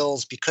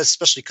bills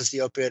especially because the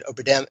opioid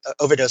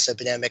overdose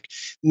epidemic,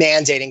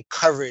 mandating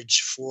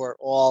coverage for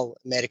all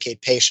Medicaid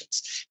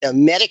patients. Now,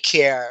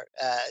 Medicare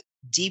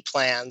D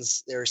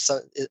plans, there's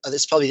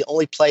probably the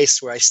only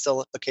place where I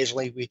still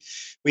occasionally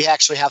we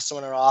actually have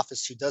someone in our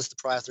office who does the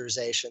prior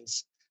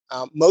authorizations.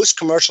 Most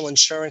commercial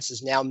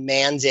insurances now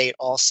mandate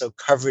also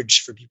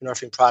coverage for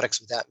buprenorphine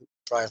products without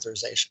prior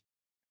authorization.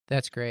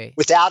 That's great.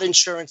 Without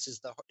insurance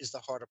is the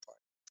harder part.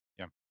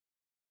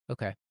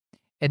 Okay.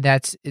 And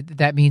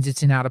that means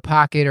it's in out of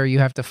pocket, or you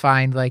have to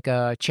find like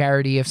a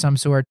charity of some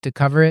sort to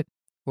cover it,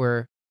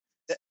 or?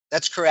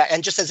 That's correct.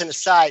 And just as an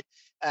aside,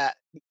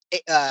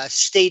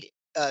 state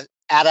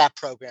ADAP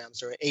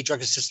programs or aid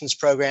drug assistance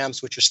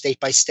programs, which are state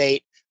by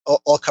state,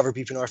 all cover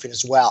buprenorphine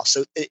as well.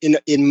 So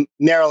in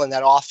Maryland,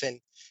 that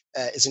often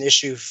is an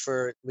issue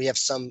we have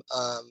some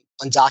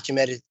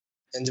undocumented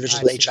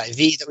individuals with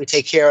HIV that we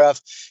take care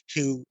of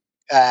who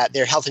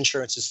their health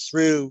insurance is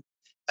through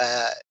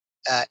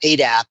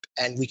ADAP,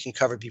 and we can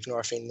cover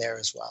buprenorphine there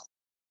as well.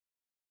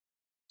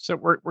 So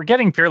we're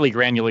getting fairly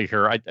granular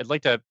here. I'd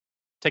like to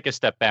take a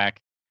step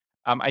back.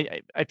 I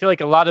feel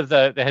like a lot of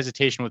the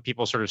hesitation with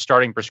people sort of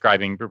starting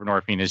prescribing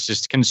buprenorphine is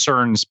just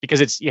concerns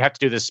because you have to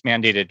do this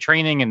mandated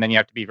training, and then you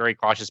have to be very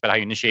cautious about how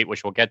you initiate,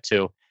 which we'll get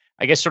to.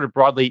 I guess sort of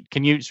broadly,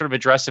 can you sort of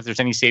address if there's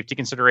any safety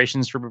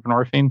considerations for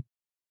buprenorphine?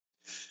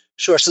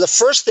 Sure. So the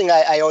first thing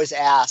I always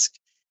ask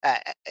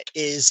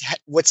is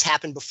what's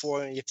happened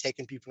before when you've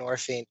taken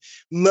buprenorphine.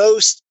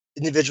 Most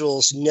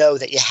individuals know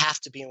that you have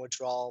to be in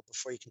withdrawal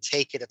before you can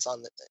take it. It's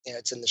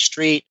it's in the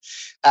street,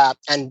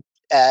 and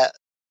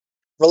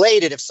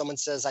related. If someone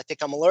says, "I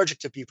think I'm allergic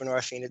to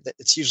buprenorphine,"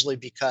 it's usually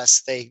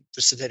because they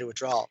precipitated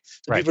withdrawal.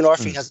 So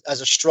buprenorphine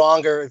has a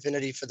stronger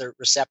affinity for the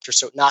receptor,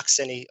 so it knocks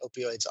any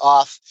opioids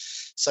off.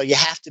 So you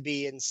have to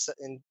be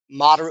in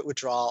moderate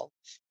withdrawal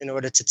in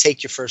order to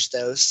take your first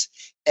dose.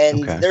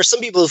 And there are some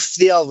people who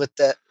feel with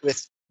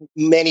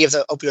many of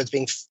the opioids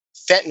being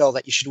fentanyl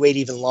that you should wait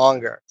even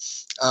longer.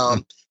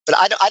 But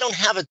I don't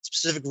have a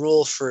specific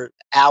rule for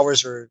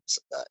hours, or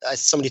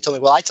somebody told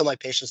me, well, I tell my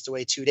patients to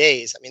wait 2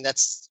 days. I mean,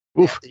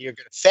 you're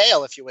going to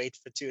fail if you wait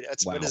for 2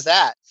 days. What is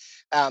that?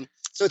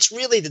 So it's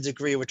really the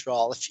degree of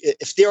withdrawal.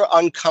 If they're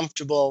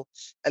uncomfortable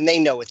and they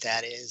know what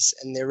that is,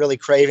 and they're really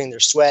craving, they're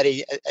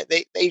sweaty,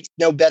 they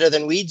know better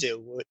than we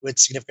do what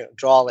significant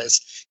withdrawal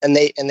is, and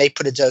they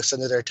put a dose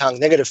under their tongue,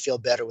 they're going to feel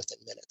better within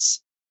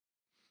minutes.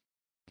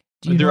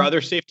 Are there other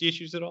safety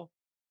issues at all?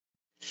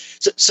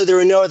 So there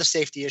are no other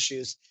safety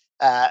issues.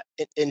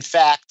 In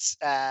fact,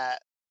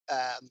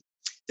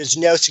 there's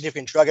no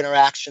significant drug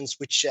interactions,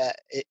 which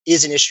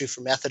is an issue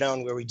for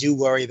methadone, where we do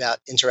worry about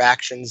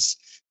interactions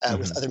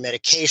with other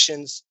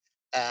medications.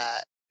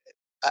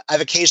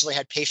 I've occasionally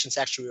had patients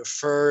actually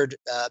referred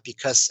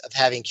because of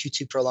having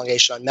Q2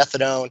 prolongation on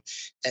methadone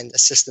and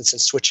assistance in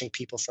switching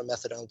people from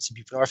methadone to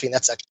buprenorphine.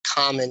 That's a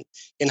common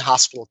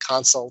in-hospital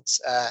consult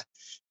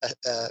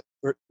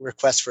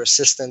request for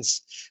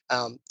assistance.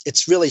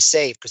 It's really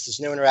safe because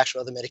there's no interaction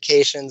with other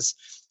medications.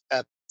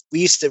 We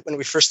used to, when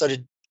we first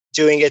started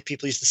doing it,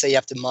 people used to say you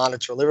have to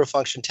monitor a liver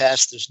function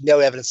test. There's no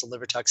evidence of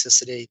liver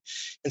toxicity.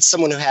 And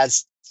someone who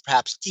has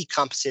perhaps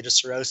decompensated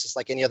cirrhosis,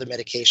 like any other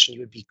medication, you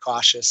would be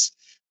cautious.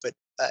 But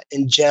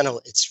in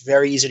general, it's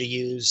very easy to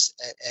use.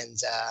 And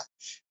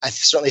I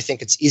certainly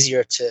think it's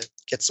easier to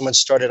get someone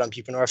started on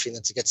buprenorphine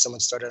than to get someone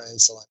started on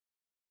insulin.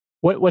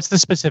 What's the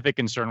specific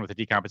concern with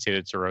the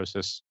decompensated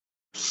cirrhosis?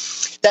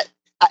 That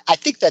I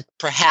think that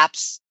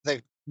perhaps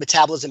the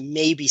metabolism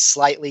may be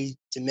slightly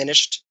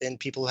diminished in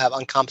people who have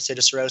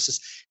uncompensated cirrhosis.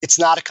 It's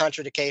not a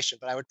contraindication,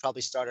 but I would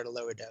probably start at a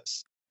lower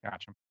dose.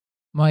 Gotcha.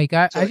 Mike,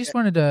 I just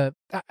wanted to,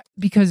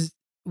 because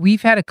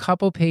we've had a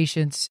couple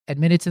patients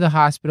admitted to the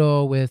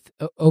hospital with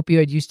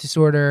opioid use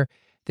disorder.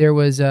 There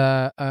was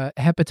a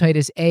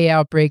hepatitis A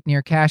outbreak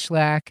near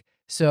Kashlak.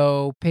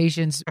 So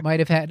patients might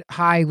have had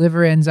high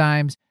liver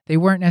enzymes. They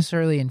weren't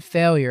necessarily in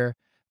failure,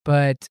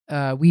 but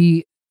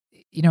we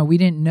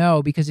didn't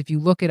know, because if you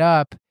look it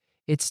up,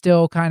 it's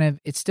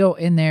still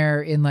in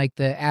there in like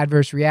the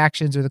adverse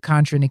reactions or the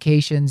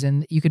contraindications.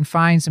 And you can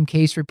find some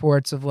case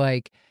reports of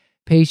like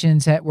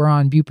patients that were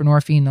on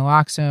buprenorphine,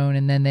 naloxone,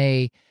 and then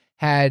they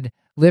had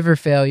liver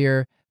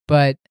failure,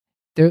 but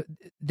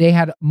they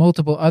had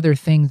multiple other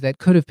things that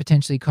could have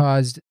potentially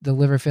caused the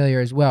liver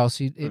failure as well.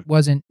 So it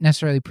wasn't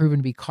necessarily proven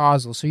to be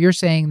causal. So you're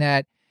saying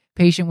that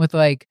patient with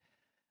like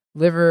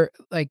liver,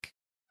 like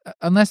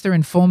unless they're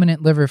in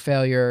fulminant liver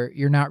failure,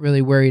 you're not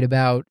really worried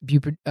about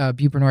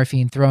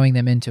buprenorphine throwing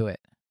them into it.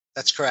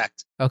 That's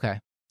correct. Okay.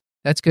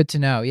 That's good to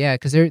know. Yeah,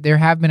 because there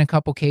have been a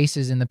couple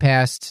cases in the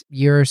past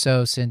year or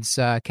so since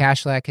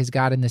Kashlak has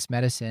gotten this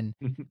medicine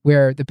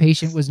where the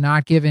patient was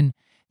not given,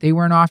 they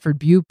weren't offered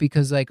bupe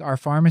because like our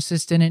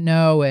pharmacist didn't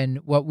know, and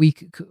what we,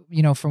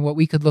 from what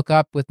we could look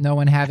up with no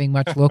one having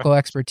much local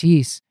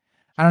expertise.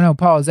 I don't know,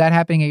 Paul, is that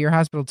happening at your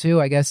hospital too?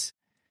 I guess.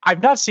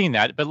 I've not seen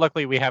that, but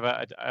luckily we have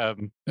a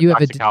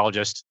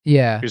toxicologist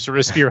who's sort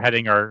of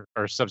spearheading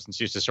our substance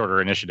use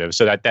disorder initiative.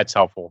 So that's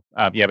helpful.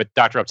 But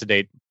Dr. Up to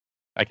Date,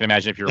 I can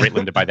imagine if you're rate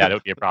limited by that, it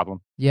would be a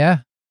problem. Yeah.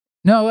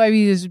 No, I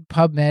mean, there's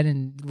PubMed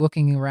and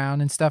looking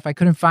around and stuff. I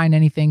couldn't find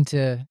anything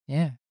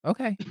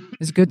okay.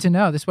 It's good to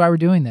know. That's why we're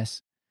doing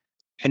this.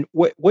 And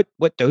what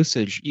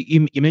dosage?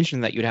 You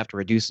mentioned that you'd have to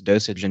reduce the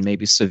dosage in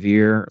maybe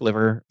severe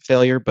liver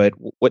failure, but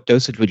what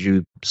dosage would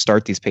you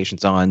start these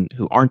patients on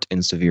who aren't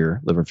in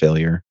severe liver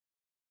failure?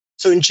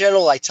 So in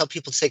general, I tell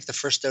people to take the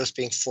first dose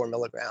being 4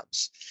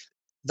 milligrams.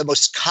 The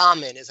most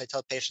common is I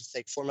tell patients to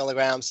take 4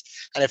 milligrams,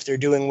 and if they're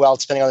doing well,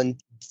 depending on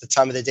the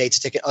time of the day, to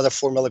take another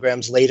 4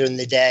 milligrams later in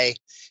the day,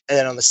 and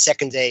then on the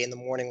second day in the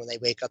morning when they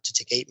wake up to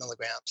take 8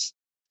 milligrams.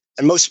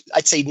 And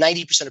I'd say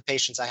 90% of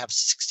patients, I have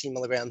 16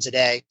 milligrams a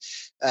day.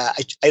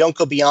 I don't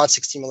go beyond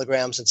 16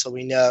 milligrams until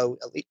we know,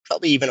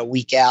 probably even a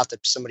week out,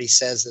 that somebody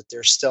says that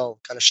they're still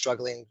kind of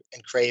struggling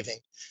and craving.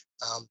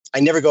 I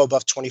never go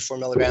above 24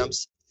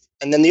 milligrams.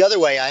 And then the other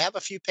way, I have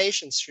a few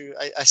patients who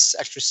I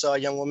actually saw a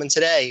young woman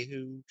today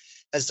who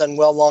has done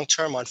well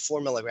long-term on 4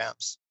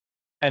 milligrams.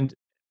 And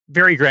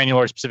very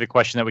granular, specific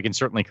question that we can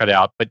certainly cut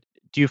out, but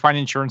do you find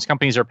insurance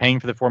companies are paying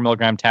for the 4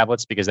 milligram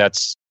tablets? Because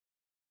that's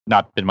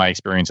not been my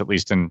experience, at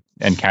least in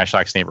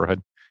Kashlak's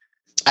neighborhood.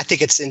 I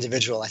think it's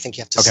individual. I think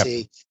you have to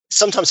see.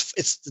 Sometimes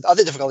it's the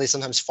other difficulty.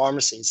 Sometimes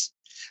pharmacies.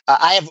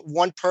 I have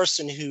one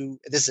person who,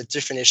 this is a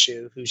different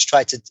issue,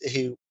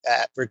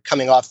 we're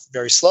coming off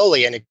very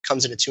slowly, and it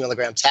comes in a 2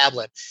 milligram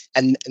tablet,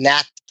 and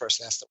that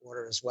person has to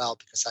order as well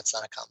because that's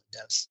not a common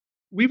dose.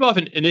 We've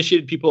often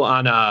initiated people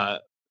on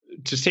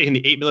just taking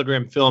the 8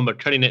 milligram film but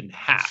cutting it in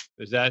half.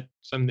 Is that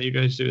something that you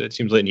guys do? That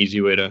seems like an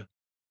easy way to.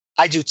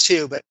 I do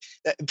too, but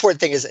the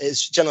important thing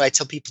is generally I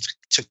tell people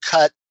to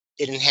cut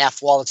it in half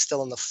while it's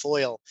still in the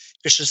foil.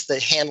 It's just the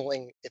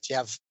handling. If you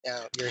have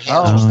your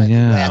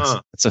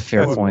hand, that's a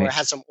fair point. Or it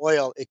has some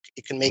oil, it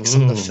can make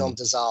some of the film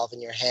dissolve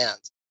in your hand.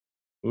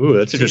 Ooh,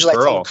 that's a good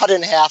pearl. Cut it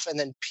in half and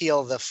then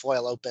peel the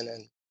foil open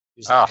and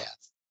use that half.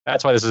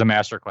 That's why this is a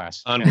master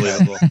class.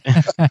 Unbelievable.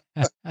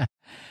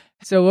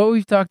 So what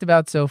we've talked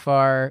about so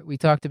far, we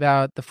talked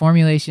about the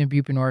formulation of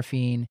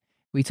buprenorphine.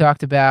 We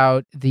talked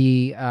about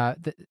the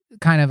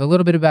kind of a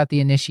little bit about the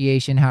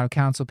initiation, how to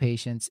counsel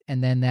patients,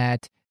 and then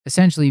that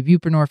essentially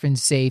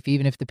buprenorphine's safe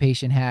even if the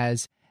patient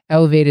has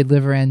elevated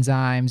liver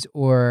enzymes,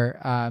 or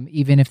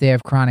even if they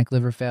have chronic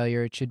liver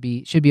failure, it should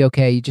be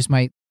okay. You just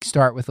might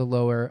start with a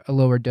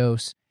lower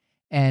dose,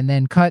 and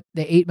then cut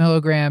the 8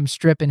 milligram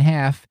strip in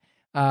half,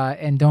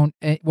 and don't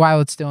while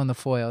it's still in the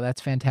foil.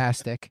 That's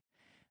fantastic.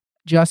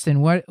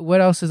 Justin,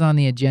 what else is on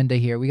the agenda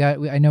here?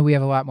 I know we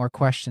have a lot more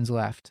questions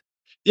left.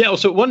 Yeah. Well,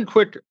 so one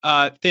quick thing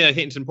I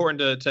think it's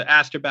important to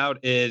ask about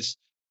is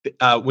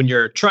when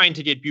you're trying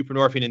to get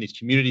buprenorphine in these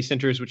community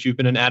centers, which you've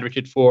been an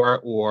advocate for,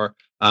 or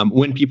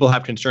when people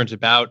have concerns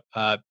about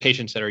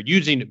patients that are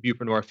using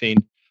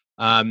buprenorphine,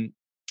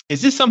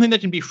 is this something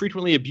that can be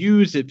frequently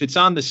abused? If it's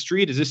on the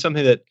street, is this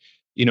something that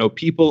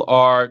people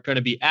are going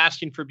to be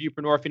asking for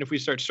buprenorphine if we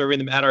start serving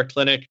them at our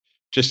clinic,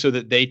 just so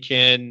that they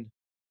can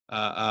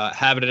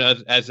have it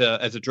as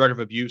a drug of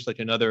abuse, like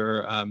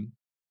another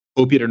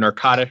opiate or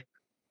narcotic?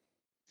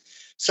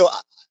 So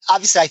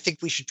obviously, I think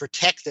we should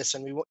protect this,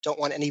 and we don't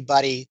want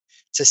anybody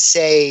to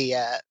say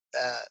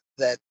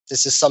that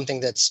this is something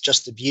that's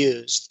just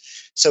abused.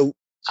 So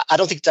I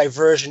don't think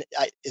diversion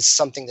is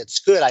something that's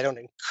good. I don't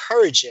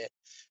encourage it.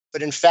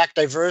 But in fact,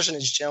 diversion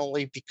is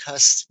generally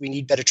because we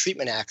need better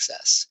treatment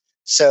access.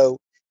 So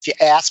if you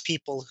ask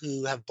people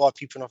who have bought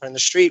buprenorphine on the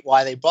street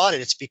why they bought it,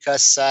 it's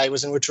because I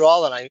was in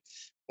withdrawal and I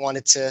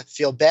wanted to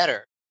feel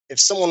better. If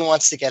someone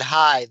wants to get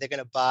high, they're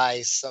going to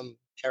buy some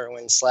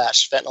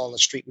heroin/fentanyl on the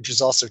street, which is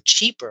also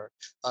cheaper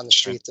on the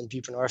street than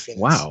buprenorphine.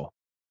 Wow.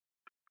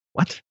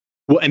 What?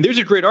 Well, and there's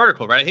a great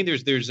article, right? I think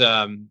there's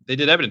they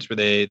did evidence where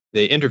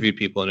they interviewed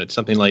people, and it's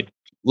something like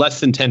less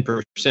than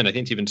 10%. I think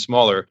it's even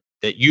smaller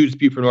that used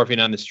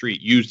buprenorphine on the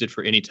street, used it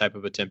for any type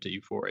of attempt at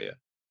euphoria.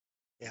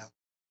 Yeah.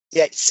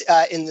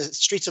 In the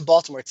streets of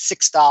Baltimore, it's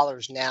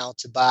 $6 now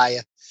to buy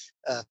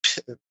a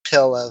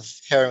pill of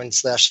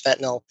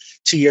heroin/fentanyl.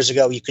 2 years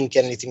ago, you couldn't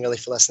get anything really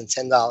for less than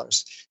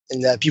 $10.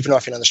 And the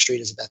buprenorphine on the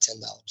street is about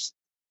 $10.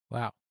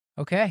 Wow.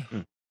 Okay.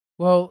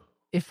 Well,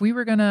 if we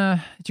were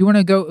gonna, do you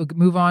want to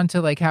move on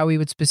to like how we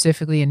would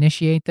specifically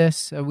initiate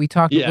this? We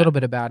talked a little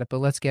bit about it, but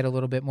let's get a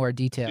little bit more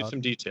detailed. Do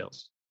some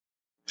details.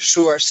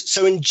 Sure.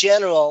 So in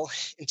general,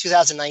 in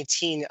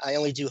 2019, I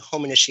only do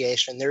home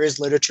initiation. There is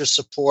literature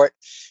support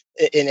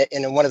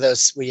in one of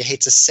those where you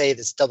hate to say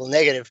this double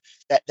negative,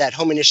 that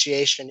home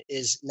initiation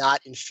is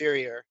not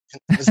inferior,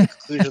 was the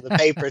conclusion of the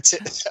paper,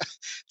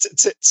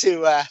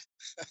 to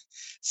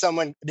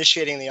someone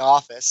initiating in the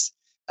office.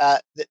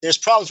 There's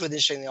problems with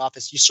initiating in the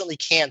office. You certainly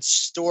can't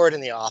store it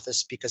in the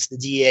office because the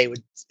DEA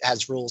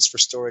has rules for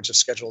storage of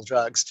scheduled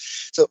drugs.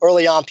 So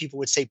early on, people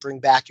would say,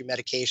 bring back your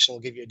medication.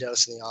 We'll give you a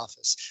dose in the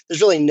office.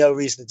 There's really no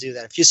reason to do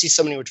that. If you see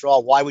somebody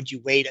withdrawal, why would you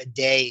wait a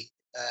day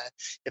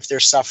if they're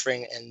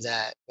suffering and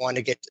want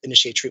to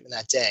initiate treatment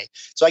that day?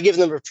 So I give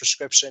them a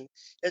prescription.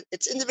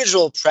 It's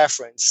individual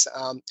preference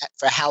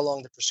for how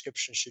long the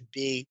prescription should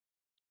be.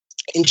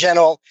 In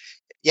general,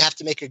 you have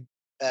to make a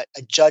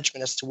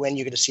judgment as to when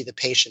you're going to see the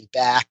patient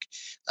back.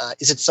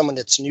 Is it someone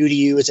that's new to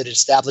you? Is it an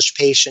established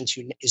patient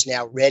who is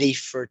now ready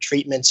for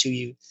treatments, who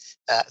you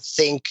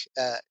think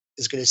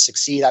is going to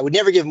succeed? I would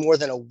never give more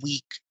than a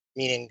week,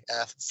 meaning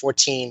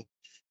 14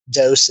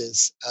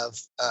 doses of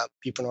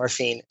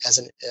buprenorphine as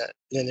an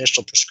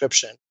initial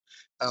prescription.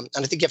 And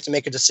I think you have to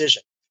make a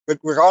decision.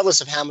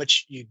 Regardless of how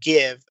much you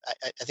give,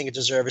 I think it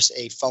deserves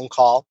a phone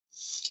call.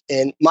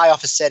 In my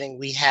office setting,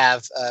 we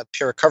have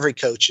peer recovery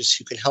coaches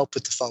who can help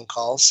with the phone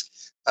calls.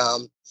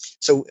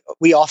 So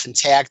we often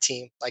tag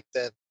team, like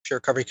the peer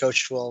recovery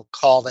coach will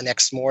call the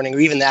next morning or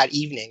even that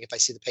evening if I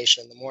see the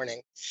patient in the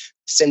morning,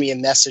 send me a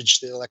message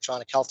to the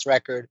electronic health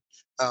record.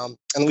 And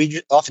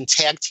we often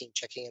tag team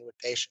checking in with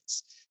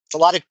patients. It's a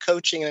lot of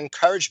coaching and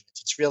encouragement.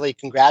 It's really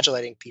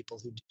congratulating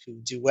people who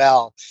do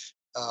well,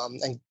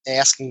 and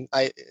asking,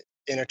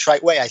 in a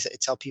trite way, I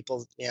tell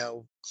people,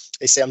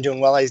 they say I'm doing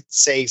well. I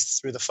say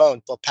through the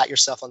phone, well, pat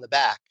yourself on the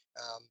back.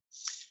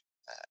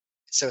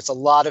 So it's a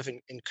lot of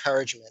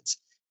encouragement.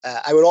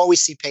 I would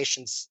always see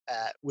patients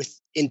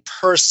in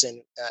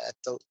person. At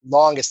the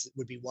longest, it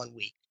would be 1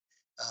 week,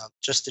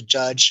 just to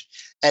judge.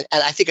 And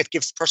I think it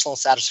gives personal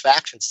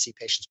satisfaction to see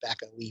patients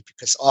back in a week,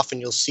 because often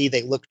you'll see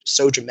they look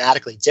so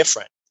dramatically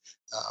different.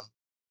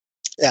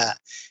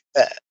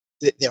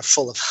 They're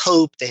full of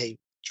hope. They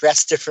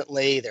dress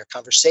differently. Their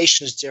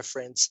conversation is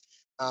different.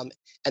 And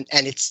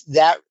it's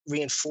that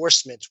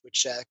reinforcement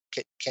which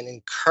can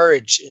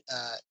encourage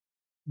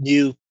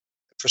new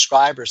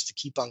prescribers to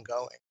keep on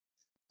going.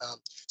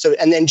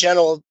 And then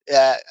general,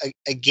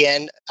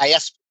 again, I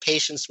ask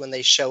patients when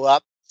they show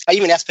up. I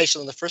even ask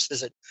patients on the first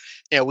visit,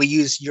 we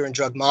use urine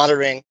drug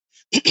monitoring.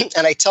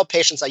 And I tell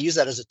patients I use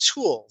that as a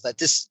tool, that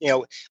this,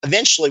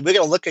 eventually we're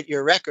going to look at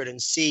your record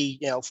and see,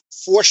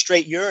 4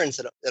 straight urines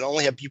that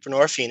only have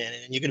buprenorphine in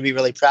it, and you're going to be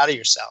really proud of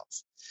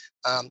yourself.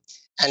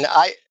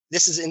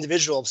 This is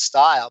individual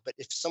style, but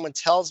if someone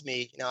tells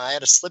me, I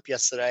had a slip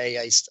yesterday,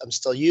 I'm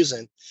still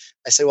using,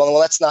 I say, well,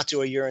 let's not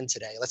do a urine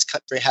today. Let's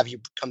have you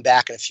come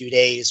back in a few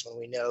days when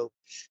we know,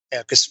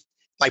 because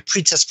my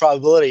pretest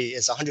probability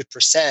is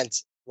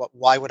 100%.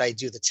 Why would I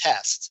do the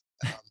test?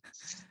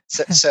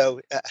 So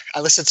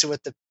I listen to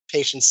what the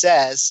patient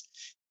says,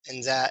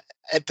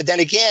 but then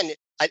again,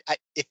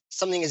 if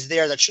something is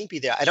there that shouldn't be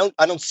there, I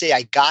don't say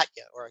I got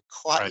you or I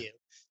caught you.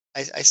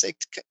 I say,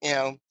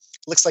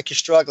 looks like you're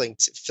struggling.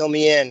 To fill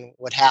me in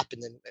what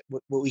happened and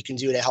what we can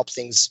do to help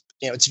things.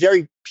 It's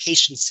very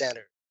patient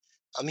centered.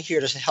 I'm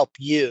here to help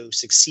you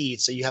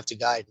succeed, so you have to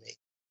guide me.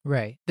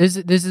 Right. This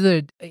is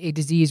a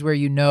disease where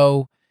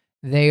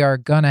they are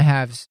gonna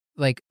have,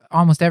 like,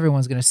 almost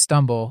everyone's gonna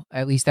stumble.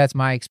 At least that's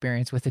my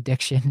experience with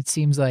addiction. It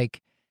seems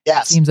like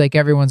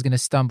everyone's gonna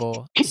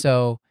stumble.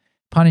 So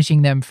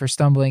punishing them for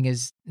stumbling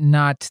is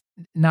not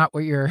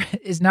what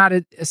is not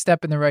a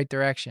step in the right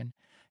direction.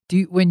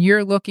 When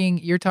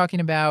you're talking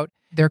about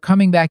they're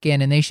coming back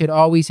in and they should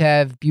always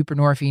have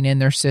buprenorphine in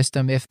their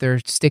system if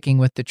they're sticking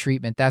with the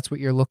treatment. That's what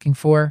you're looking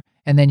for.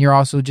 And then you're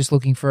also just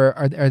looking for,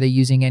 are they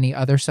using any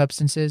other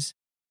substances?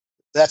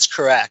 That's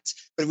correct.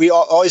 But we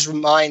always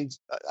remind,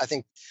 I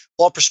think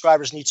all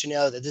prescribers need to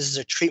know that this is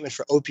a treatment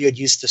for opioid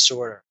use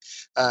disorder.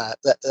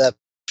 The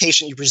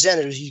patient you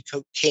presented was using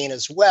cocaine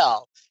as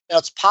well. Now,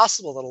 it's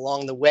possible that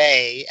along the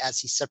way, as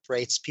he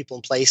separates people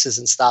in places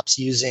and stops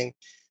using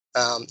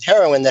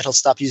heroin, that he'll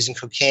stop using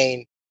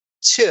cocaine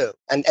too.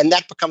 And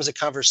that becomes a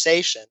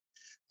conversation.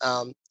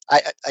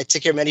 I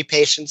take care of many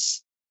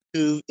patients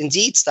who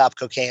indeed stop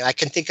cocaine. I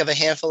can think of a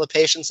handful of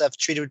patients I've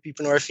treated with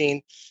buprenorphine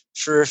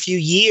for a few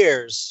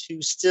years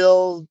who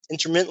still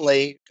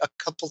intermittently, a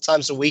couple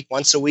times a week,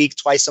 once a week,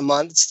 twice a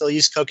month, still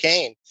use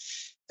cocaine.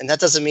 And that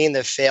doesn't mean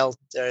they've failed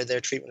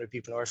their treatment with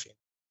buprenorphine.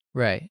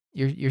 Right.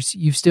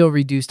 You've still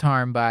reduced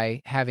harm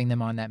by having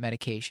them on that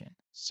medication.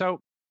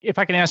 So if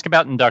I can ask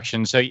about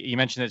induction, so you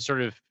mentioned it's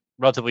sort of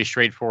relatively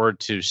straightforward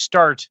to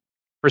start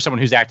for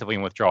someone who's actively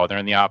in withdrawal. They're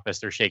in the office,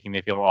 they're shaking,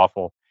 they feel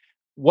awful.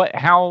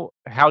 How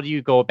do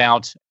you go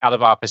about out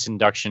of office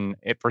induction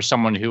for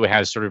someone who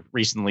has sort of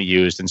recently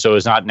used and so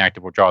is not in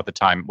active withdrawal at the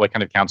time? What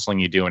kind of counseling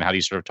you do and how do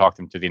you sort of talk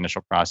them through the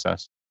initial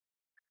process?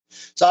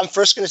 So I'm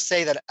first going to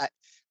say that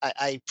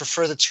I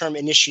prefer the term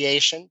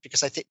initiation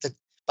because I think that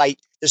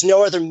there's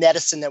no other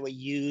medicine that we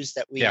use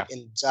that we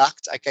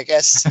induct. I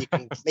guess you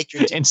can make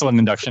your insulin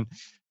induction.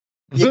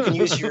 You can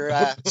use your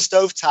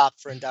stovetop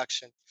for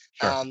induction.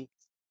 Sure.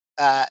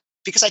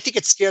 Because I think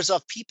it scares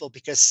off people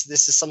because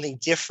this is something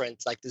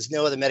different. Like there's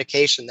no other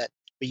medication that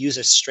we use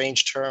a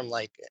strange term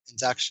like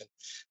induction.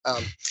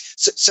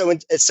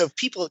 So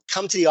people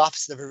come to the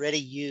office that have already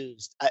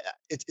used.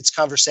 It's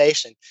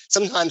conversation.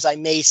 Sometimes I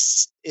may,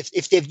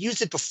 if they've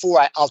used it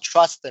before, I'll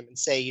trust them and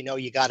say,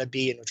 you got to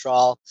be in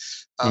withdrawal.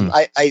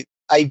 I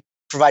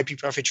provide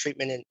buprenorphine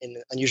treatment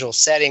in unusual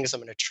settings.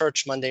 I'm in a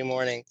church Monday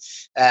morning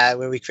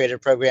where we created a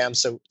program.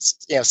 So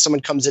someone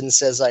comes in and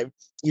says, I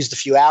used a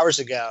few hours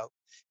ago.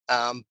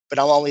 But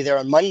I'm only there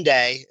on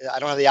Monday. I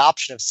don't have the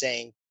option of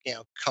saying,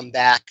 come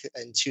back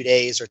in 2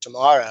 days or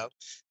tomorrow.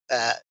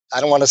 I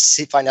don't want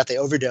to find out they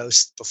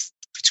overdosed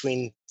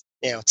between,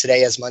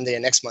 today as Monday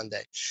and next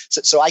Monday.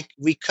 So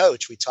we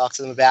coach, we talk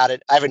to them about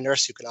it. I have a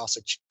nurse who can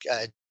also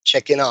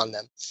check in on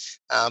them.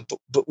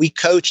 But we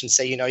coach and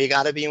say, you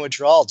got to be in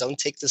withdrawal. Don't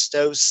take this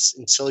dose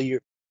until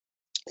you're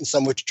in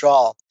some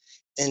withdrawal.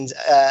 And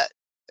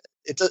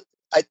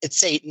I'd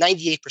say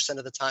 98%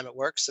 of the time it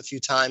works. A few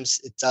times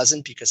it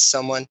doesn't because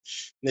someone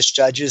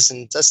misjudges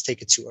and does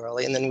take it too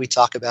early. And then we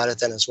talk about it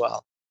then as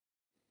well.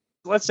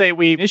 Let's say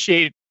we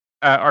initiate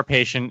our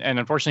patient and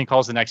unfortunately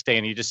calls the next day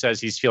and he just says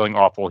he's feeling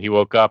awful. He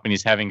woke up and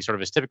he's having sort of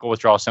his typical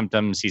withdrawal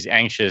symptoms. He's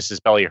anxious, his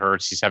belly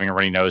hurts, he's having a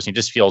runny nose, and he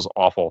just feels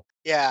awful.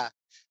 Yeah.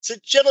 So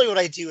generally what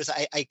I do is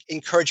I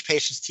encourage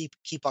patients to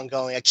keep on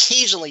going.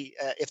 Occasionally,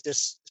 if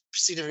there's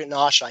significant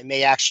nausea, I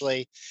may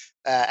actually,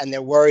 and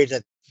they're worried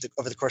that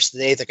over the course of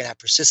the day, they're going to have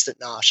persistent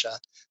nausea.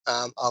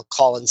 I'll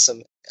call in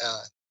some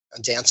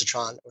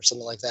Dancitron or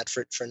something like that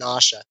for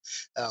nausea,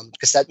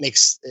 because that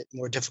makes it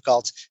more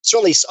difficult.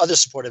 Certainly other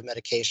supportive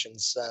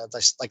medications,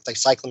 like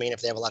cyclamine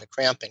if they have a lot of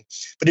cramping.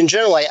 But in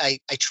general, I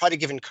try to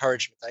give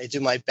encouragement. I do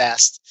my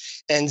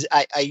best. And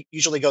I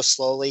usually go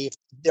slowly. If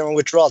they're in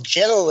withdrawal,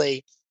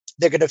 generally,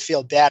 they're going to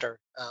feel better.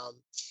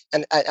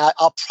 And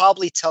I'll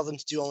probably tell them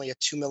to do only a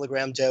 2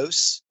 milligram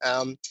dose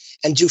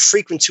and do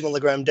frequent 2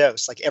 milligram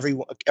dose, like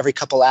every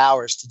couple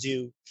hours to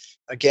do.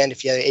 Again,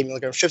 if you have 8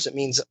 milligram strips, it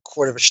means a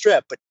quarter of a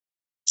strip, but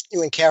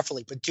doing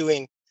carefully, but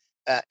doing,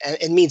 and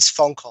it means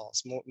phone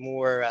calls,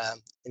 more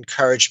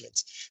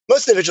encouragement.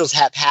 Most individuals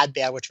have had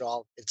bad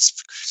withdrawal.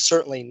 It's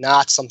certainly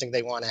not something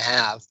they want to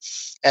have.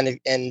 And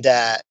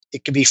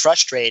it can be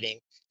frustrating.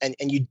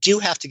 And you do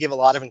have to give a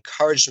lot of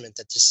encouragement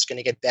that this is going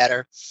to get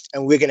better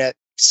and we're going to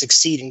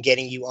succeed in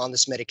getting you on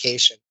this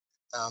medication.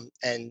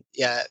 And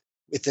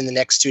within the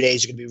next 2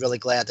 days, you're going to be really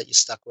glad that you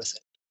stuck with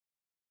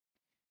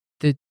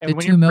it. The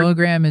 2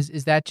 milligram,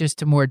 is that just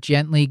to more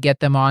gently get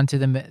them onto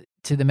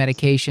the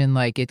medication?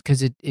 Like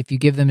because if you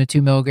give them the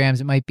 2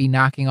 milligrams, it might be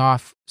knocking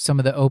off some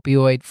of the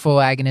opioid full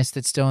agonist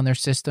that's still in their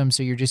system.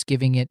 So you're just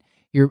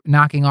you're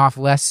knocking off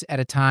less at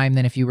a time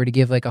than if you were to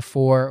give like a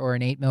 4 or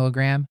an 8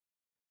 milligram.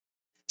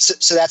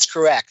 So that's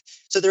correct.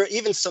 So there are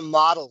even some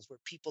models where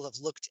people have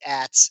looked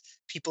at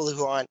people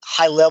who are on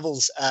high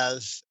levels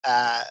of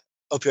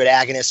opioid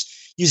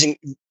agonists using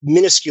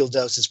minuscule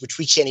doses, which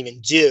we can't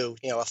even do.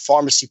 A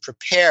pharmacy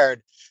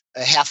prepared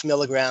a 0.5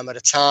 milligram at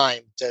a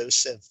time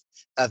dose of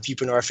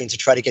buprenorphine to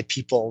try to get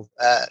people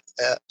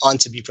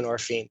onto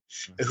buprenorphine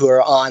who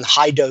are on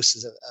high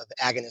doses of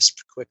agonists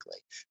quickly.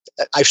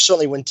 I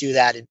certainly wouldn't do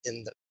that in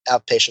the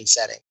outpatient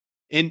setting.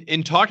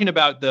 In talking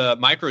about the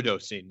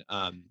microdosing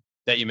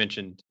that you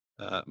mentioned,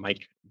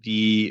 Mike,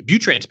 the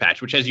Butrans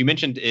patch, which, as you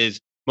mentioned, is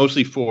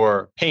mostly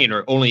for pain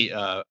or only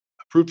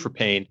approved for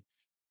pain,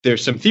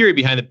 there's some theory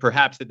behind it,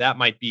 perhaps that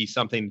might be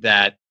something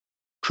that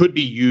could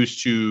be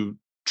used to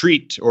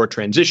treat or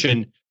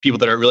transition people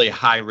that are really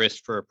high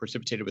risk for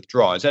precipitated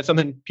withdrawal. Is that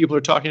something people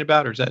are talking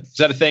about, or is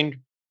that a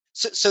thing?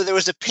 So there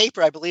was a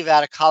paper, I believe,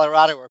 out of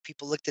Colorado where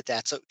people looked at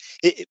that. So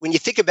when you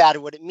think about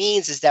it, what it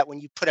means is that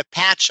when you put a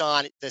patch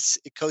on,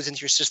 it goes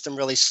into your system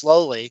really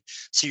slowly.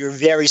 So you're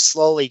very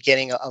slowly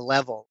getting a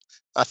level.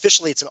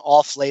 Officially, it's an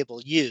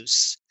off-label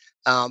use.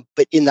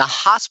 But in the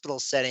hospital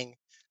setting,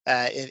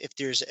 if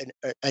there's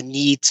a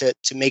need to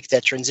make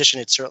that transition,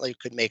 it certainly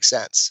could make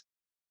sense.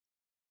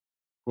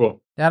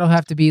 Cool. That'll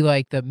have to be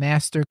like the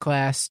master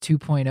class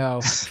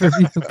 2.0 for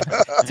you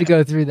to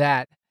go through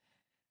that.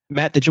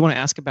 Matt, did you want to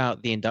ask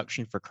about the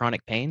induction for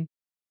chronic pain?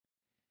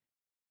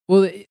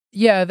 Well,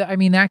 yeah,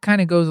 that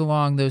kind of goes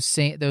along those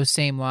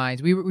same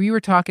lines. We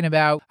were talking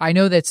about, I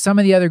know that some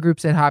of the other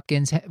groups at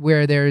Hopkins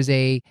where there's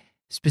a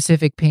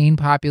specific pain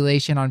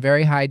population on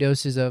very high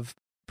doses of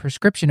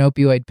prescription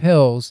opioid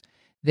pills,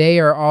 they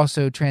are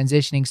also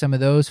transitioning some of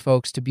those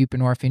folks to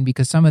buprenorphine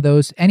because some of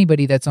those,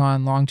 anybody that's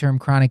on long-term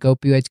chronic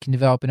opioids can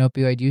develop an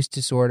opioid use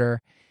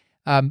disorder.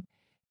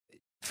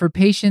 For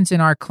patients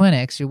in our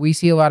clinics, we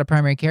see a lot of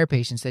primary care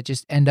patients that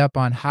just end up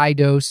on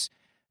high-dose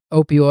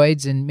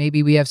opioids, and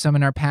maybe we have some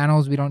in our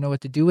panels, we don't know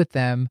what to do with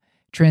them.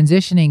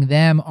 Transitioning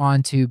them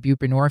onto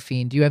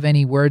buprenorphine, do you have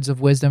any words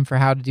of wisdom for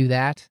how to do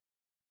that?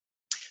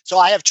 So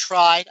I have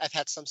tried. I've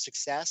had some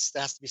success.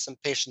 There has to be some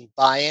patient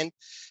buy-in.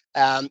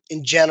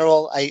 In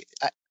general, I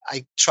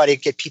try to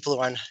get people who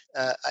are on,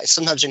 I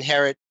sometimes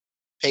inherit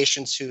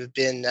patients who have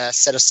been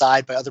set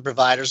aside by other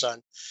providers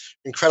on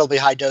incredibly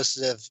high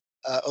doses of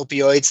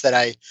opioids that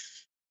I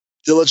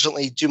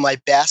diligently do my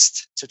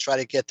best to try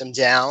to get them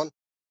down.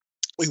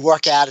 We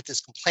work at it, there's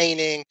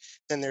complaining,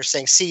 then they're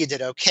saying, see, you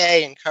did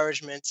okay,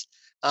 encouragement.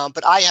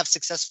 But I have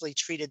successfully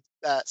treated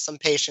some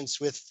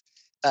patients with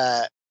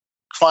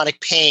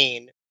chronic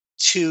pain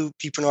to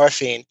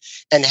buprenorphine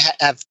and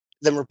have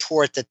them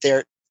report that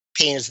their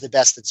pain is the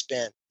best it's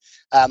been.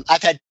 I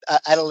had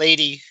a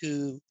lady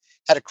who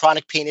had a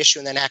chronic pain issue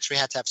and then actually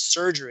had to have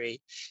surgery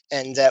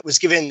and was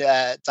given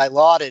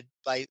Dilaudid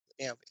by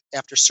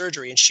after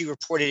surgery, and she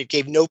reported it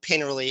gave no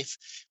pain relief.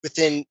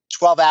 Within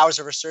 12 hours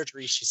of her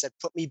surgery, she said,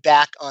 "Put me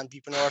back on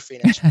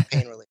buprenorphine," and she had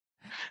pain relief.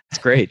 It's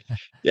great.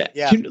 Yeah.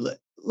 Yeah.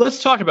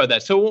 Let's talk about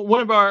that. So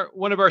one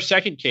of our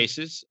second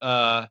cases,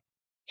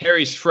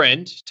 Harry's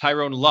friend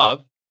Tyrone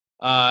Love,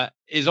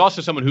 is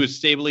also someone who is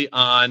stably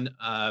on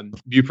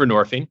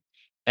buprenorphine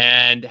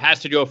and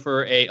has to go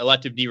for a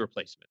elective knee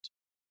replacement.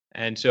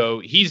 And so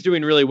he's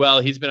doing really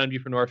well. He's been on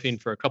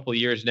buprenorphine for a couple of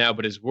years now,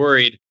 but is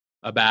worried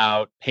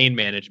about pain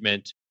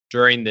management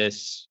during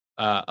this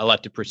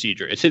elective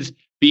procedure. Is his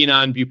being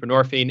on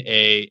buprenorphine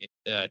a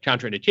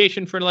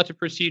contraindication for an elective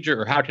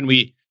procedure, or how can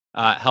we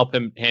help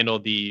him handle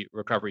the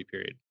recovery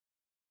period?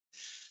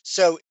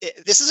 So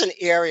this is an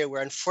area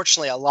where,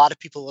 unfortunately, a lot of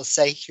people will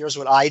say, "Here's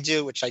what I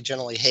do," which I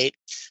generally hate.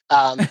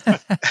 At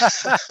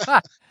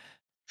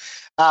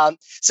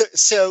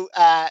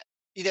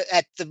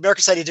the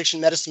American Society of Addiction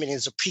Medicine meeting,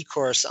 there's a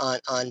pre-course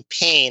on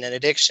pain and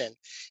addiction.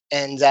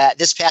 And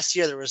this past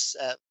year, there was,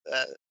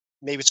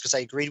 maybe it's because I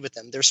agreed with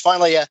them, there's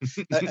finally a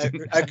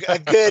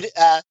good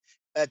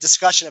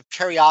discussion of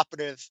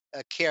perioperative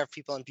care of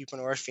people on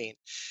buprenorphine,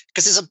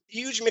 because there's a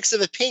huge mix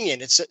of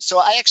opinion. So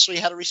I actually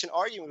had a recent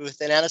argument with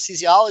an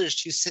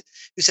anesthesiologist who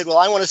said, well,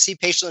 I want to see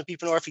patients on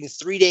buprenorphine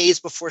 3 days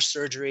before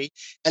surgery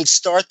and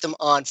start them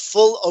on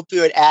full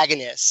opioid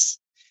agonists.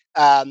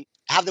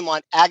 Have them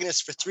on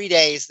agonists for 3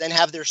 days, then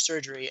have their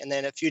surgery, and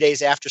then a few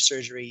days after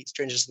surgery,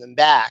 transition them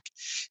back.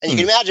 And you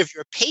can imagine if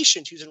you're a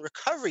patient who's in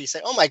recovery, you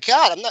say, "Oh my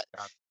God,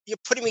 you're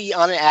putting me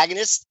on an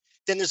agonist."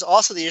 Then there's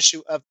also the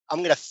issue of I'm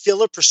going to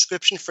fill a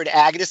prescription for an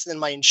agonist, and then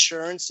my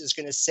insurance is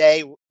going to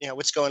say,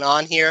 what's going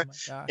on here?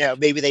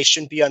 Maybe they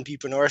shouldn't be on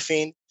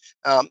buprenorphine.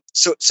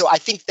 So I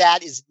think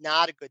that is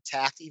not a good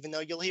tact, even though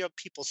you'll hear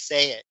people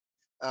say it.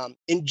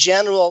 In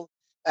general,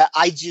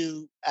 I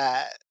do.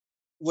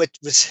 What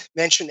was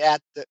mentioned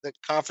at the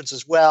conference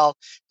as well.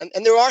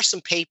 And there are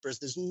some papers.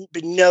 There's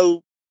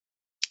been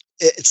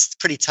it's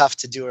pretty tough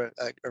to do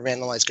a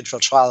randomized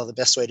controlled trial of the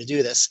best way to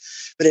do this.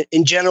 But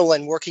in general,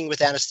 in working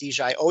with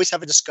anesthesia, I always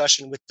have a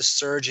discussion with the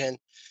surgeon.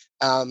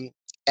 And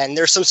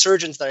there's some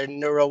surgeons that I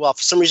know real well.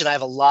 For some reason, I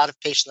have a lot of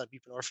patients on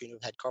buprenorphine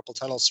who've had carpal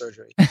tunnel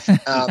surgery.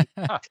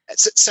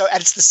 So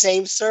it's the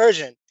same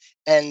surgeon.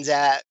 And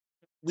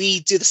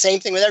we do the same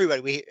thing with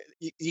everybody.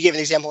 You gave an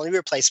example of knee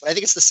replacement. I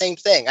think it's the same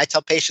thing. I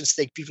tell patients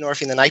to take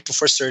buprenorphine the night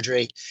before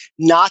surgery,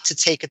 not to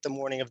take it the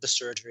morning of the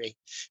surgery.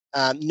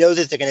 Know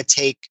that they're going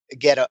to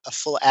get a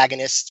full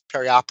agonist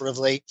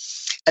perioperatively.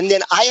 And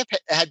then I have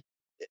had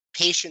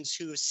patients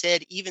who have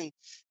said even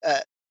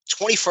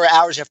 24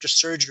 hours after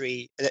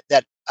surgery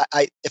that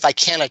I if I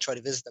can, I try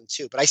to visit them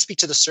too. But I speak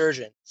to the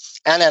surgeon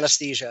and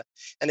anesthesia,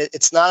 and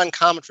it's not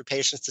uncommon for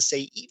patients to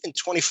say even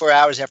 24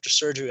 hours after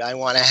surgery, I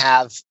want to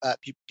have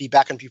be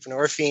back on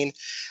buprenorphine.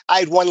 I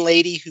had one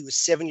lady who was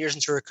 7 years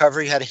into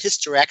recovery, had a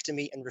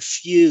hysterectomy, and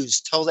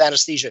refused, told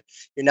anesthesia,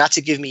 "You're not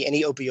to give me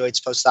any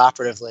opioids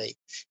postoperatively,"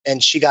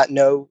 and she got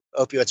no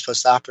opioids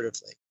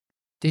postoperatively.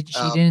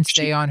 She didn't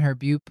stay on her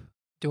bupe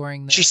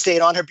during the. She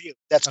stayed on her bupe.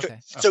 That's okay.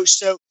 Good.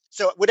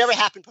 So whatever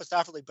happened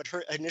postoperatively, but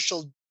her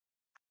initial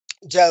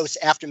dose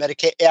after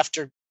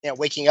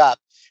waking up,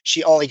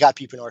 she only got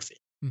buprenorphine.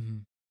 Mm-hmm.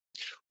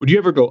 Would you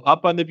ever go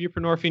up on the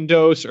buprenorphine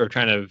dose or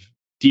kind of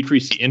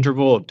decrease the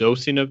interval of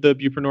dosing of the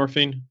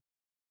buprenorphine?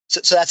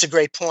 So that's a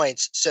great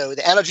point. So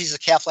the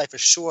analgesic half-life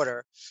is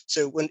shorter.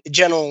 So in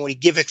general, when we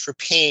give it for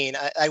pain,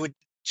 I would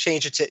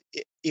change it to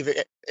either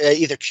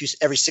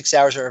every 6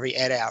 hours or every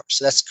 8 hours.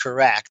 So that's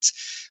correct.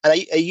 And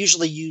I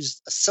usually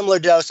use a similar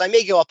dose. I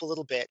may go up a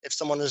little bit. If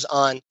someone is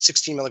on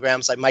 16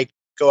 milligrams, I might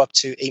go up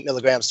to 8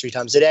 milligrams 3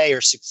 times a day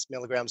or 6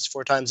 milligrams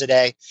 4 times a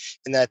day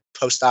in that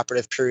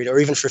post-operative period, or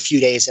even for a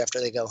few days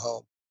after they go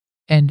home.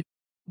 And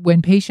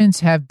when patients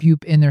have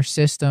bupe in their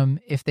system,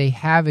 if they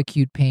have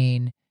acute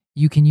pain,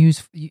 you can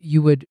use,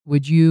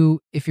 would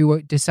you, if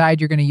you decide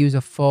you're going to use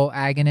a full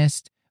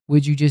agonist,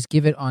 would you just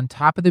give it on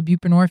top of the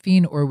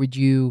buprenorphine, or would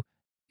you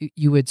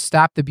would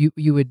stop the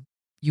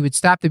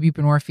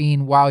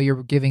buprenorphine while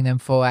you're giving them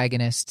full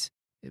agonist?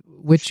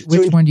 Which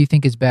one do you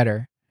think is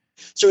better?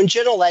 So in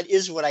general, that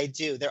is what I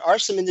do. There are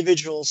some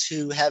individuals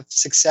who have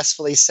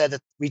successfully said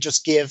that we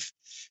just give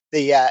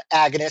the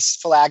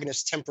full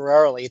agonist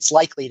temporarily. It's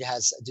likely it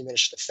has a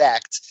diminished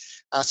effect.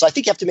 So I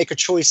think you have to make a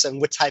choice on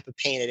what type of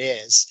pain it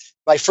is.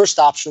 My first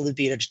option would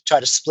be to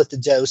try to split the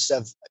dose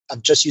of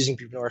just using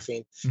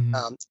buprenorphine.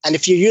 Mm-hmm. And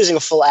if you're using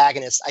a full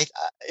agonist,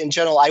 in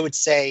general, I would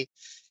say,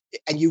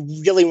 and you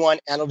really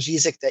want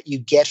analgesic that you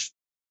get,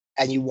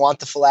 and you want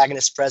the full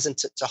agonist present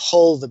to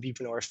hold the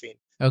buprenorphine.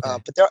 Okay.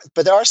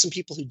 But there are some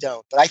people who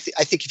don't. But I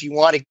think if you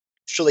want to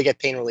truly get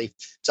pain relief,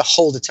 to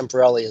hold it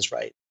temporarily is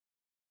right.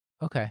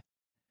 Okay.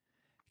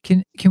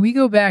 Can we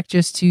go back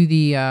just to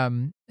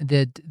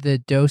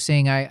the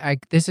dosing? I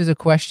this is a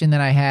question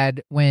that I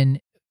had when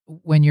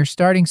you're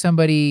starting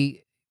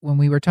somebody. When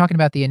we were talking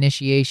about the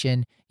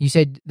initiation, you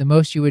said the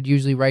most you would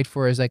usually write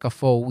for is like a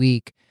full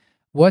week.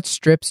 What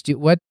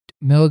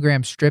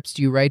milligram strips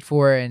do you write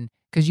for? And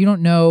because you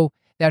don't know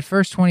that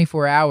first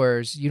 24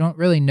 hours, you don't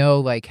really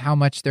know like how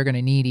much they're going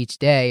to need each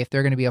day. If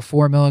they're going to be a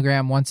 4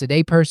 milligram once a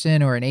day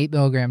person or an 8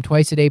 milligram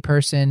twice a day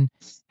person,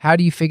 how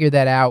do you figure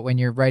that out when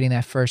you're writing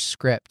that first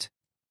script?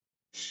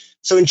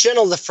 So in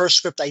general, the first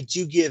script, I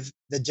do give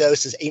the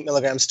dose as 8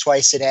 milligrams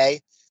twice a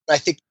day. And I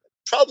think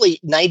probably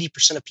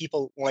 90% of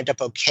people wind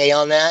up okay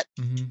on that.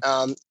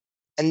 Mm-hmm.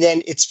 And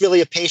then it's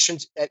really a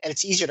patient, and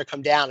it's easier to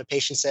come down. A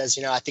patient says,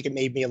 I think it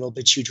made me a little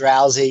bit too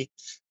drowsy.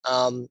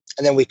 And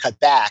then we cut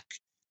back.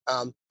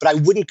 But I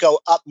wouldn't go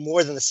up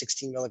more than the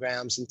 16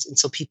 milligrams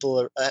until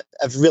people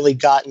have really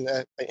gotten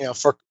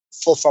for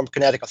full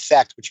pharmacokinetic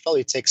effect, which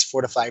probably takes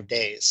 4 to 5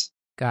 days.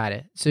 Got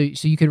it. So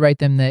you could write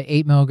them the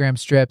 8 milligram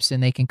strips,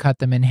 and they can cut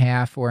them in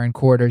half or in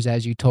quarters,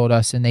 as you told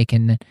us, and they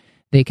can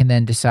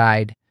then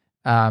decide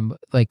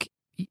like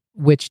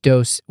which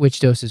dose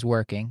is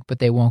working, but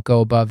they won't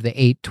go above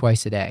the 8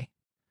 twice a day.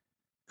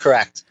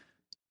 Correct.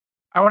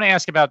 I want to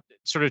ask about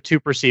sort of two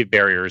perceived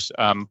barriers.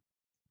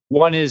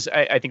 One is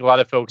I think a lot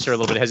of folks are a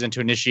little bit hesitant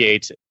to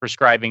initiate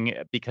prescribing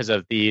because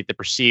of the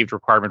perceived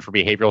requirement for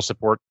behavioral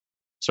support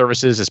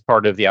services as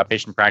part of the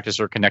outpatient practice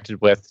or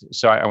connected with.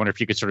 So I wonder if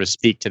you could sort of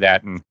speak to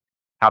that and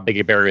how big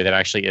a barrier that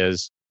actually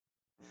is.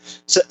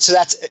 So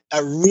that's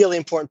a really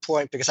important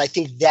point, because I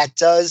think that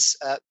does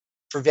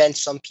prevent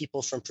some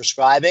people from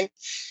prescribing.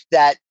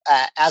 That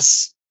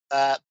as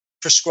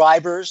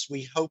prescribers,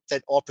 we hope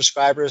that all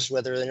prescribers,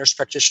 whether they're nurse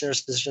practitioners,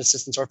 physician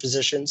assistants, or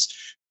physicians,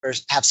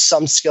 have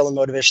some skill in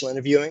motivational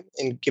interviewing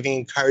and giving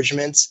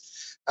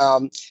encouragements.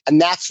 And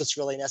that's what's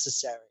really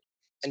necessary.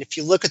 And if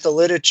you look at the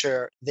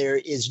literature, there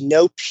is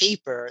no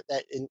paper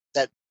that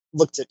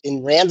looked at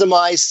in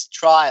randomized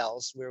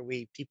trials where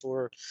people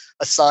were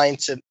assigned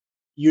to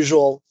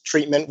usual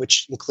treatment,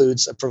 which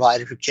includes a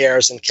provider who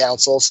cares and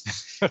counsels,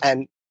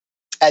 and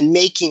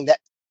making that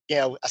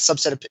a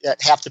subset of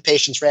half the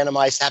patients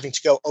randomized having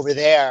to go over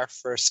there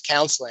for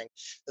counseling.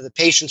 The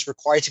patients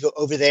required to go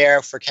over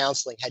there for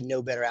counseling had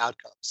no better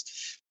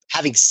outcomes.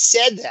 Having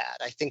said that,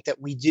 I think that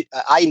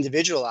I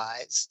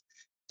individualize,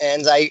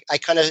 and I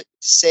kind of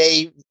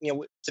say,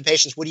 to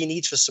patients, what do you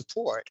need for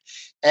support?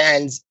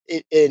 And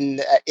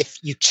if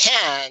you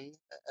can,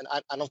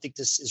 and I don't think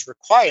this is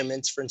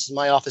requirements. For instance, in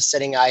my office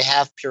setting, I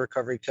have peer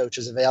recovery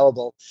coaches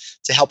available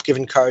to help give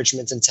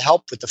encouragement and to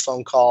help with the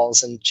phone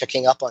calls and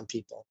checking up on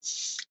people.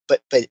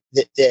 But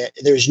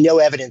there's no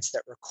evidence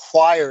that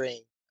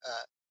requiring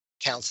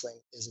counseling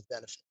is a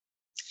benefit.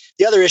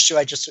 The other issue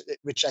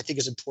which I think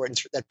is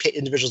important that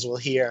individuals will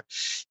hear,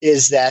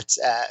 is that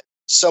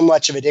so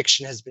much of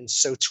addiction has been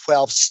so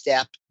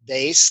 12-step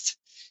based,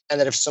 and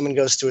that if someone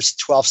goes to a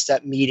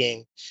 12-step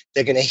meeting,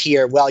 they're going to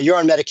hear, well, you're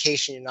on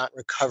medication, you're not in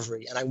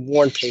recovery. And I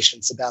warn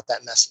patients about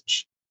that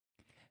message.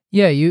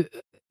 Yeah,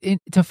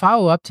 to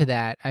follow up to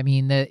that, I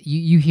mean,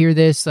 you hear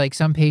this, like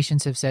some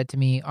patients have said to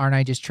me, aren't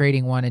I just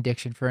trading one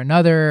addiction for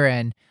another?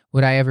 And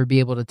would I ever be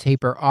able to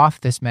taper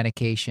off this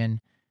medication?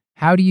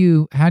 How do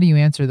you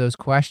answer those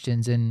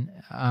questions? And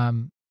how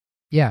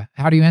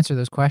do you answer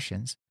those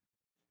questions?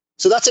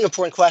 So that's an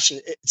important question.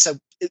 So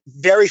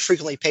very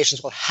frequently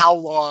patients will, how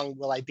long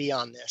will I be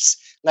on this?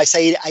 And I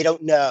say, I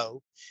don't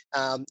know.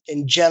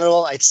 In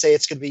general, I'd say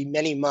it's going to be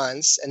many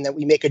months, and that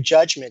we make a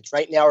judgment.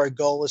 Right now, our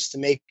goal is to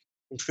make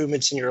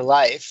improvements in your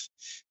life,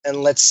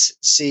 and let's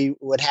see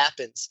what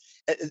happens.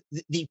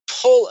 The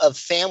pull of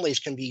families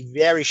can be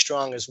very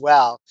strong as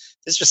well.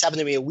 This just happened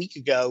to me a week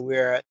ago,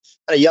 where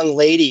a young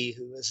lady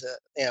who was,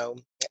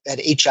 had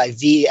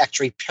HIV,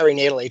 actually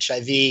perinatal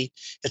HIV,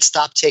 had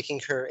stopped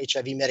taking her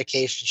HIV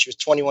medication. She was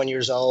 21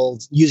 years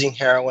old, using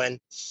heroin,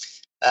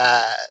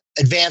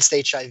 advanced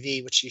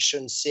HIV, which you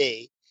shouldn't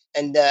see.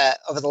 And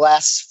over the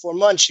last 4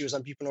 months, she was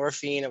on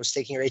buprenorphine. I was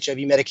taking her HIV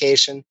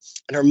medication,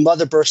 and her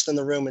mother burst in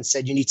the room and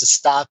said, "You need to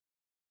stop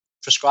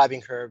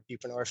prescribing her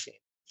buprenorphine."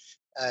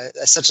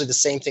 Essentially the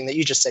same thing that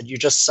you just said.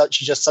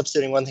 She's just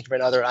substituting one thing for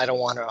another. I don't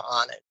want her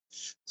on it.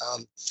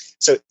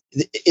 So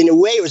in a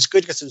way, it was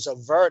good because it was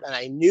overt, and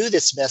I knew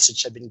this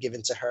message had been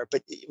given to her.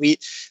 But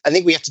I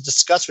think we have to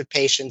discuss with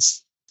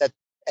patients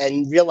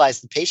and realize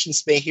the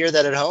patients may hear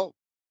that at home.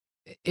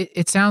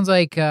 It sounds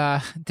like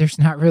there's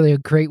not really a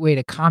great way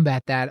to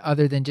combat that,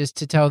 other than just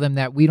to tell them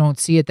that we don't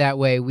see it that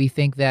way. We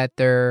think that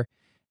their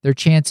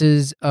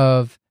chances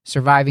of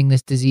surviving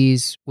this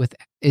disease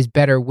is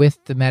better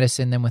with the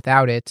medicine than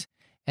without it,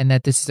 and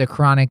that this is a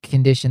chronic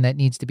condition that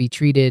needs to be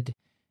treated.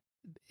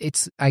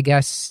 It's, I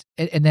guess,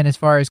 and then as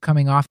far as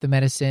coming off the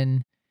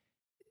medicine,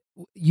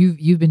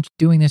 you've been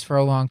doing this for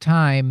a long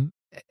time.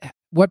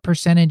 What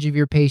percentage of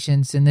your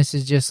patients, and this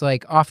is just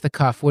like off the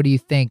cuff, what do you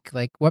think?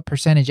 Like, what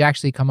percentage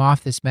actually come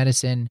off this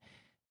medicine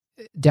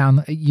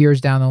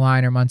years down the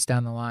line or months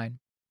down the line?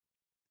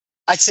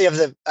 I'd say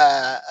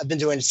I've been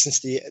doing it since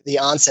the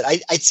onset.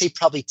 I'd say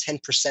probably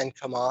 10%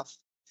 come off.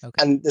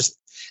 Okay.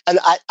 And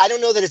I don't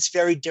know that it's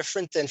very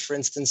different than, for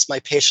instance, my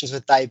patients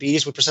with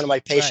diabetes. What percent of my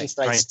patients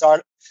I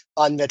start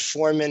on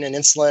metformin and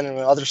insulin and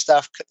other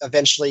stuff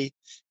eventually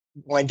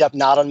wind up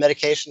not on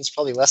medication? It's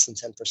probably less than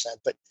 10%,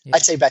 but yeah.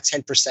 I'd say about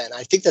 10%.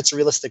 I think that's a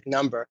realistic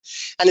number.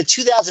 And in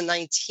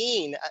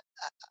 2019,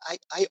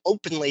 I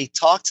openly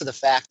talked to the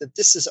fact that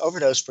this is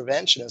overdose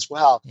prevention as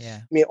well.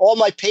 Yeah. I mean, all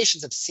my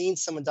patients have seen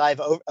someone die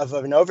of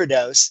an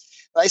overdose.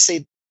 I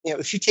say,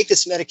 if you take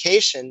this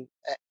medication,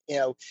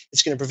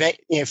 it's going to prevent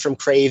from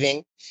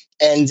craving,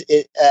 and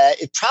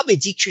it probably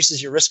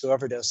decreases your risk of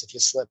overdose if you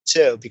slip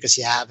too, because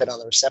you have it on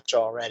the receptor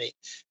already.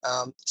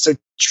 So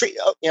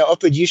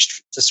opioid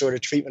use disorder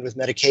treatment with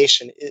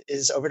medication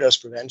is overdose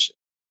prevention.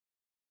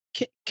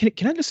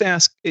 Can I just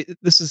ask?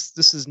 This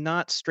is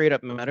not straight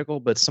up medical,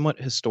 but somewhat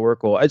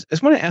historical. I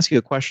just want to ask you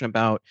a question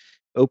about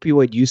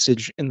opioid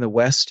usage in the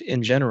West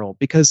in general,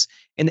 because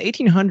in the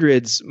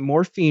 1800s,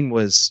 morphine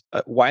was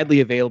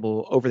widely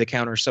available over the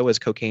counter. So was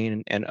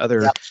cocaine and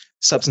other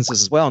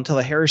substances as well, until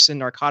the Harrison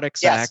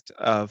Narcotics Act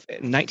of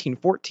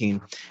 1914,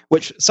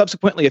 which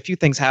subsequently a few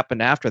things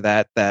happened after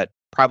that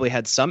probably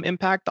had some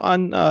impact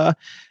on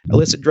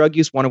illicit drug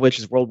use, one of which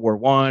is World War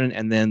I,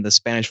 and then the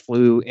Spanish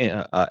flu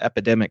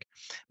epidemic.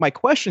 My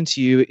question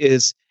to you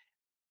is,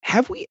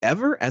 have we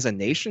ever, as a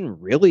nation,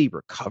 really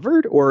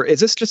recovered? Or is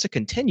this just a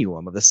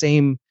continuum of the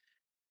same,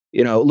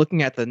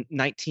 looking at the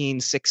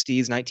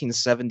 1960s,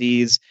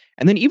 1970s,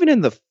 and then even in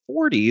the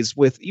 40s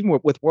with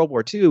World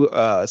War II,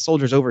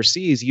 soldiers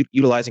overseas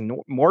utilizing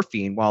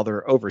morphine while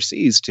they're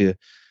overseas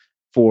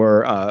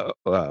for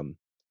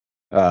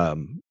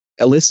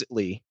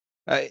illicitly.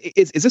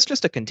 Is this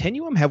just a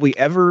continuum? Have we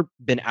ever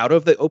been out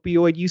of the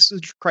opioid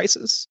usage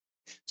crisis?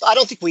 So I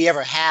don't think we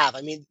ever have.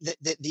 I mean,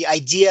 the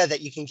idea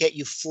that you can get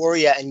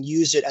euphoria and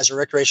use it as a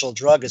recreational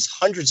drug is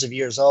hundreds of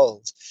years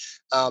old.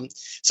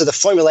 So the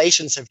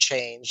formulations have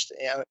changed.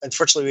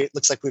 Unfortunately, it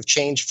looks like we've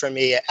changed from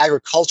a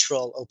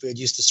agricultural opioid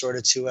use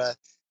disorder to a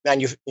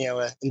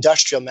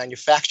industrial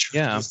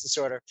manufacturing use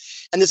disorder.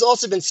 And there's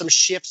also been some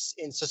shifts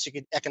in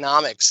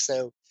socioeconomics,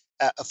 so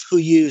of who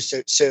used.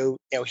 So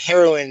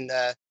heroin.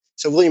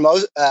 So William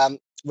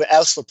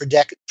Osler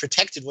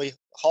protected William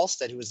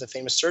Halsted, who was the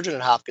famous surgeon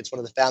at Hopkins, one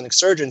of the founding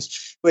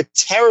surgeons, who had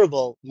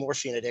terrible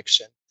morphine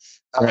addiction.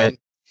 Right.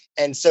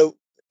 And so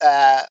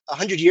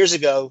 100 years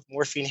ago,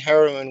 morphine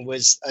heroin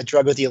was a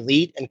drug of the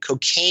elite, and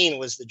cocaine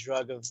was the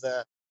drug of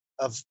the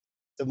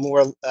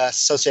more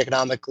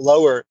socioeconomic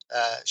lower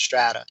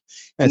strata.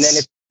 And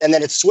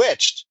then it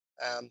switched.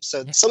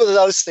 So some of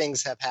those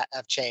things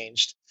have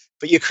changed.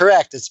 But you're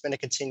correct; it's been a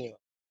continuum.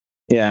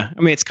 Yeah,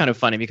 I mean, it's kind of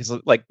funny because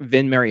like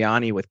Vin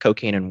Mariani with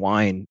Cocaine and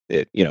Wine,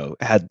 it,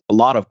 had a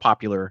lot of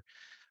popular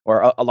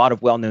or a lot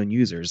of well-known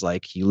users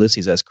like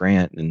Ulysses S.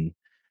 Grant and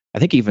I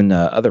think even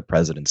other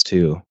presidents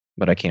too.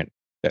 But I can't.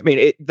 I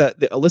mean,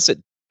 the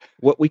illicit,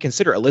 what we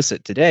consider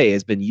illicit today,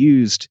 has been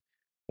used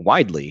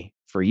widely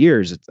for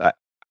years.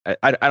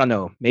 I don't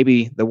know.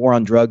 Maybe the war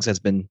on drugs has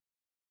been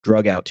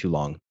drug out too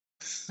long.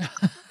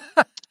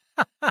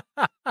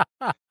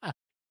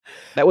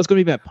 That was going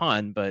to be my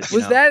pun, but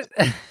was that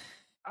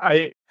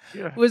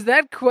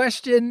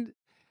question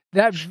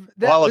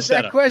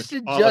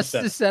just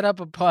to set up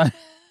a pun?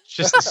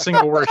 Just a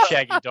single word,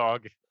 shaggy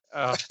dog.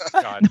 Oh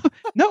God!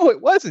 No,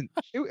 it wasn't.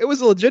 It was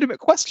a legitimate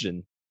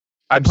question.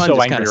 I'm so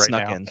angry right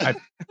now.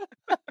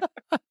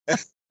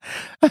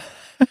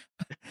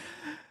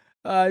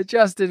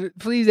 Justin,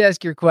 please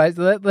ask your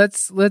question.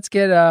 Let's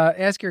get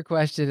ask your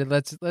question and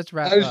let's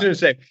wrap. I was going to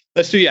say,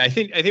 let's do. Yeah, I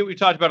think we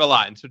talked about a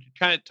lot, and so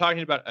kind of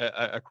talking about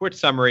a quick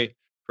summary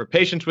for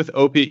patients with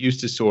opiate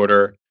use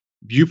disorder.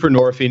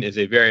 Buprenorphine is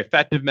a very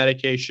effective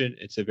medication.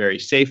 It's a very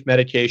safe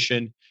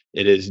medication.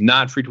 It is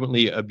not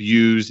frequently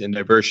abused, and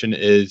diversion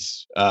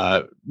is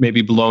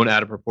maybe blown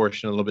out of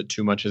proportion a little bit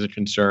too much as a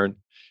concern.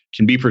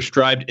 Can be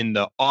prescribed in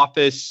the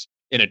office,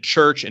 in a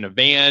church, in a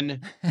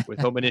van with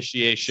home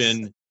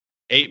initiation.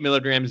 8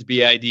 milligrams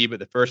BID, but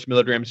the first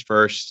milligrams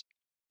first.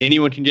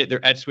 Anyone can get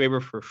their ETS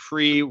waiver for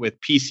free with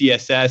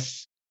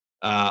PCSS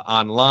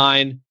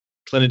online.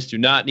 Clinics do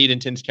not need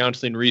intense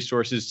counseling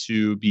resources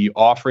to be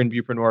offering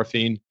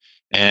buprenorphine,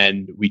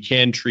 and we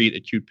can treat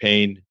acute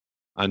pain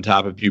on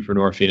top of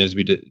buprenorphine, as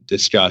we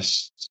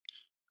discussed.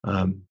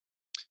 And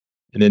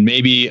then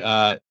maybe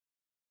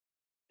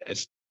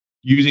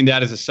using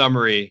that as a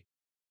summary,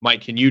 Mike,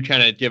 can you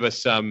kind of give us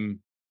some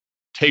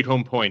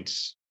take-home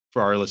points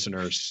for our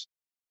listeners?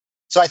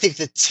 So I think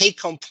the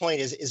take-home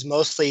point is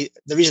mostly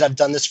the reason I've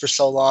done this for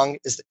so long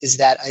is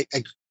that I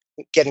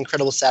get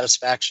incredible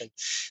satisfaction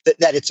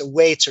that it's a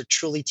way to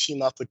truly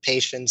team up with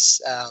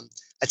patients.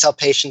 I tell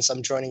patients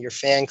I'm joining your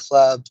fan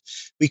club.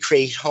 We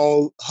create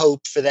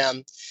hope for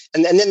them.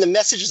 And then the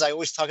messages I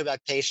always talk about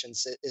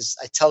patients is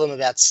I tell them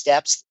about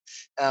steps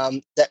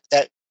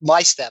that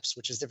my steps,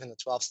 which is different than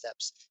 12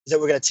 steps, is that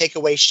we're going to take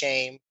away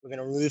shame. We're going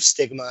to remove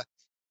stigma.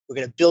 We're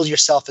going to build your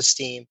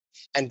self-esteem.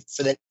 And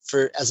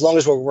for as long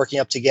as we're working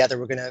up together,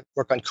 we're going to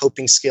work on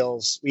coping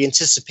skills. We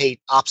anticipate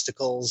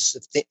obstacles.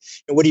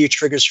 What are your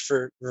triggers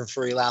for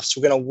relapse?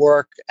 We're going to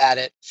work at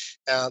it.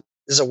 This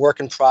is a work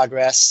in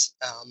progress.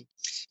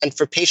 And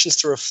for patients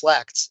to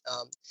reflect.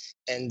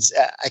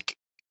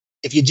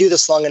 If you do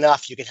this long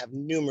enough, you can have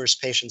numerous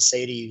patients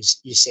say to you,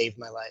 "You saved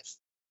my life."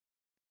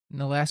 And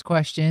the last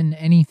question,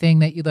 anything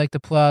that you'd like to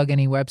plug,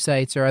 any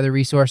websites or other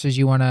resources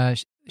you want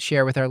to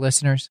share with our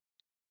listeners?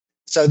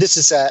 So this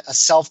is a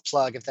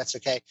self-plug, if that's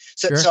okay.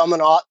 Sure. So I'm an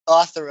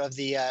author of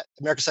the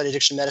American Society of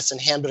Addiction Medicine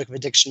Handbook of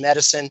Addiction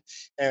Medicine.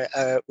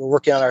 We're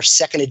working on our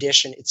second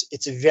edition.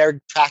 It's a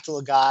very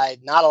practical guide,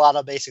 not a lot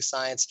of basic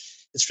science.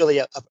 It's really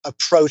a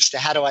approach to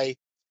how do I,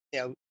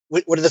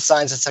 what are the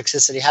signs of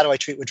toxicity? How do I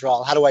treat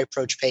withdrawal? How do I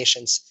approach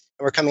patients?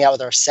 And we're coming out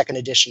with our second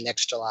edition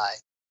next July.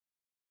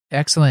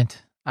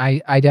 Excellent.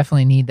 I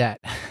definitely need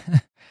that.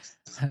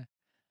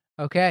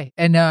 Okay.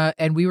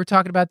 And we were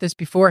talking about this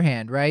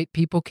beforehand, right?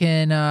 People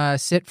can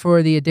sit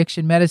for the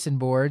addiction medicine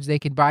boards. They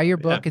can buy your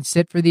book and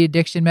sit for the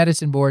addiction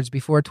medicine boards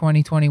before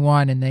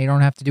 2021, and they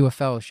don't have to do a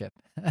fellowship.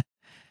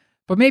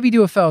 But maybe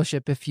do a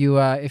fellowship if you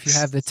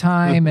have the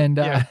time. And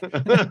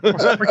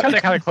we're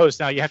kind of close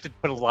now. You have to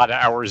put a lot of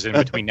hours in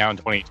between now and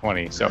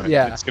 2020. So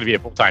it's going to be a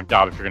full-time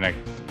job if you're going to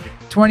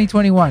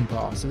 2021,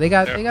 Paul. So they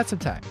got some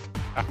time.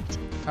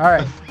 All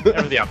right.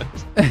 Never the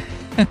opposite.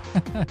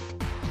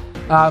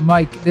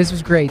 Mike, this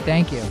was great.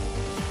 Thank you.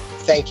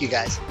 Thank you,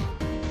 guys.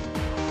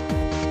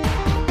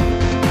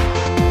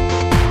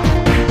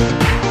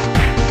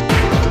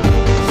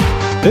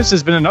 This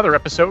has been another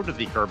episode of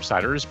the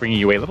Curbsiders, bringing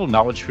you a little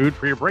knowledge food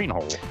for your brain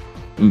hole.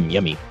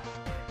 Yummy.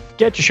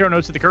 Get your show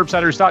notes at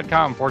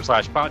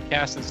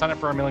thecurbsiders.com/podcast and sign up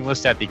for our mailing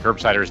list at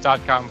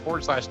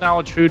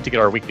thecurbsiders.com/knowledge food to get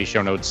our weekly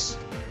show notes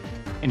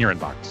in your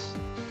inbox.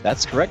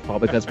 That's correct, Paul,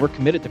 because we're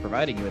committed to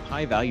providing you with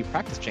high-value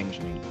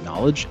practice-changing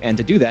knowledge, and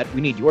to do that,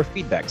 we need your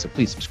feedback. So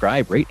please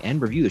subscribe, rate,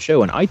 and review the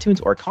show on iTunes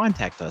or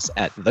contact us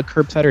at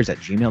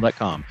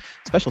thecurbsiders@gmail.com.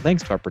 Special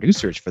thanks to our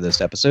producers for this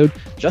episode,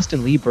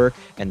 Justin Lee Burke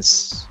and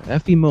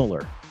Steffi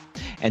Mueller.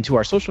 And to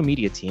our social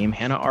media team,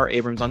 Hannah R.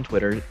 Abrams on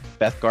Twitter,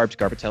 Beth Garbs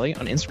Garbatelli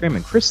on Instagram,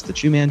 and Chris the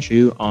Chew Man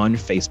Chew on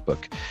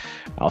Facebook.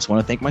 I also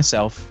want to thank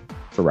myself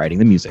for writing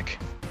the music.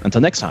 Until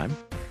next time,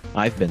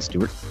 I've been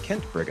Stuart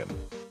Kent Brigham.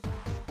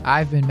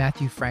 I've been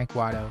Matthew Frank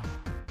Watto.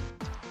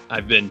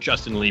 I've been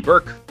Justin Lee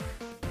Burke.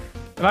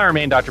 And I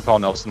remain Dr. Paul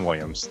Nelson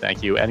Williams.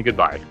 Thank you and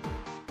goodbye.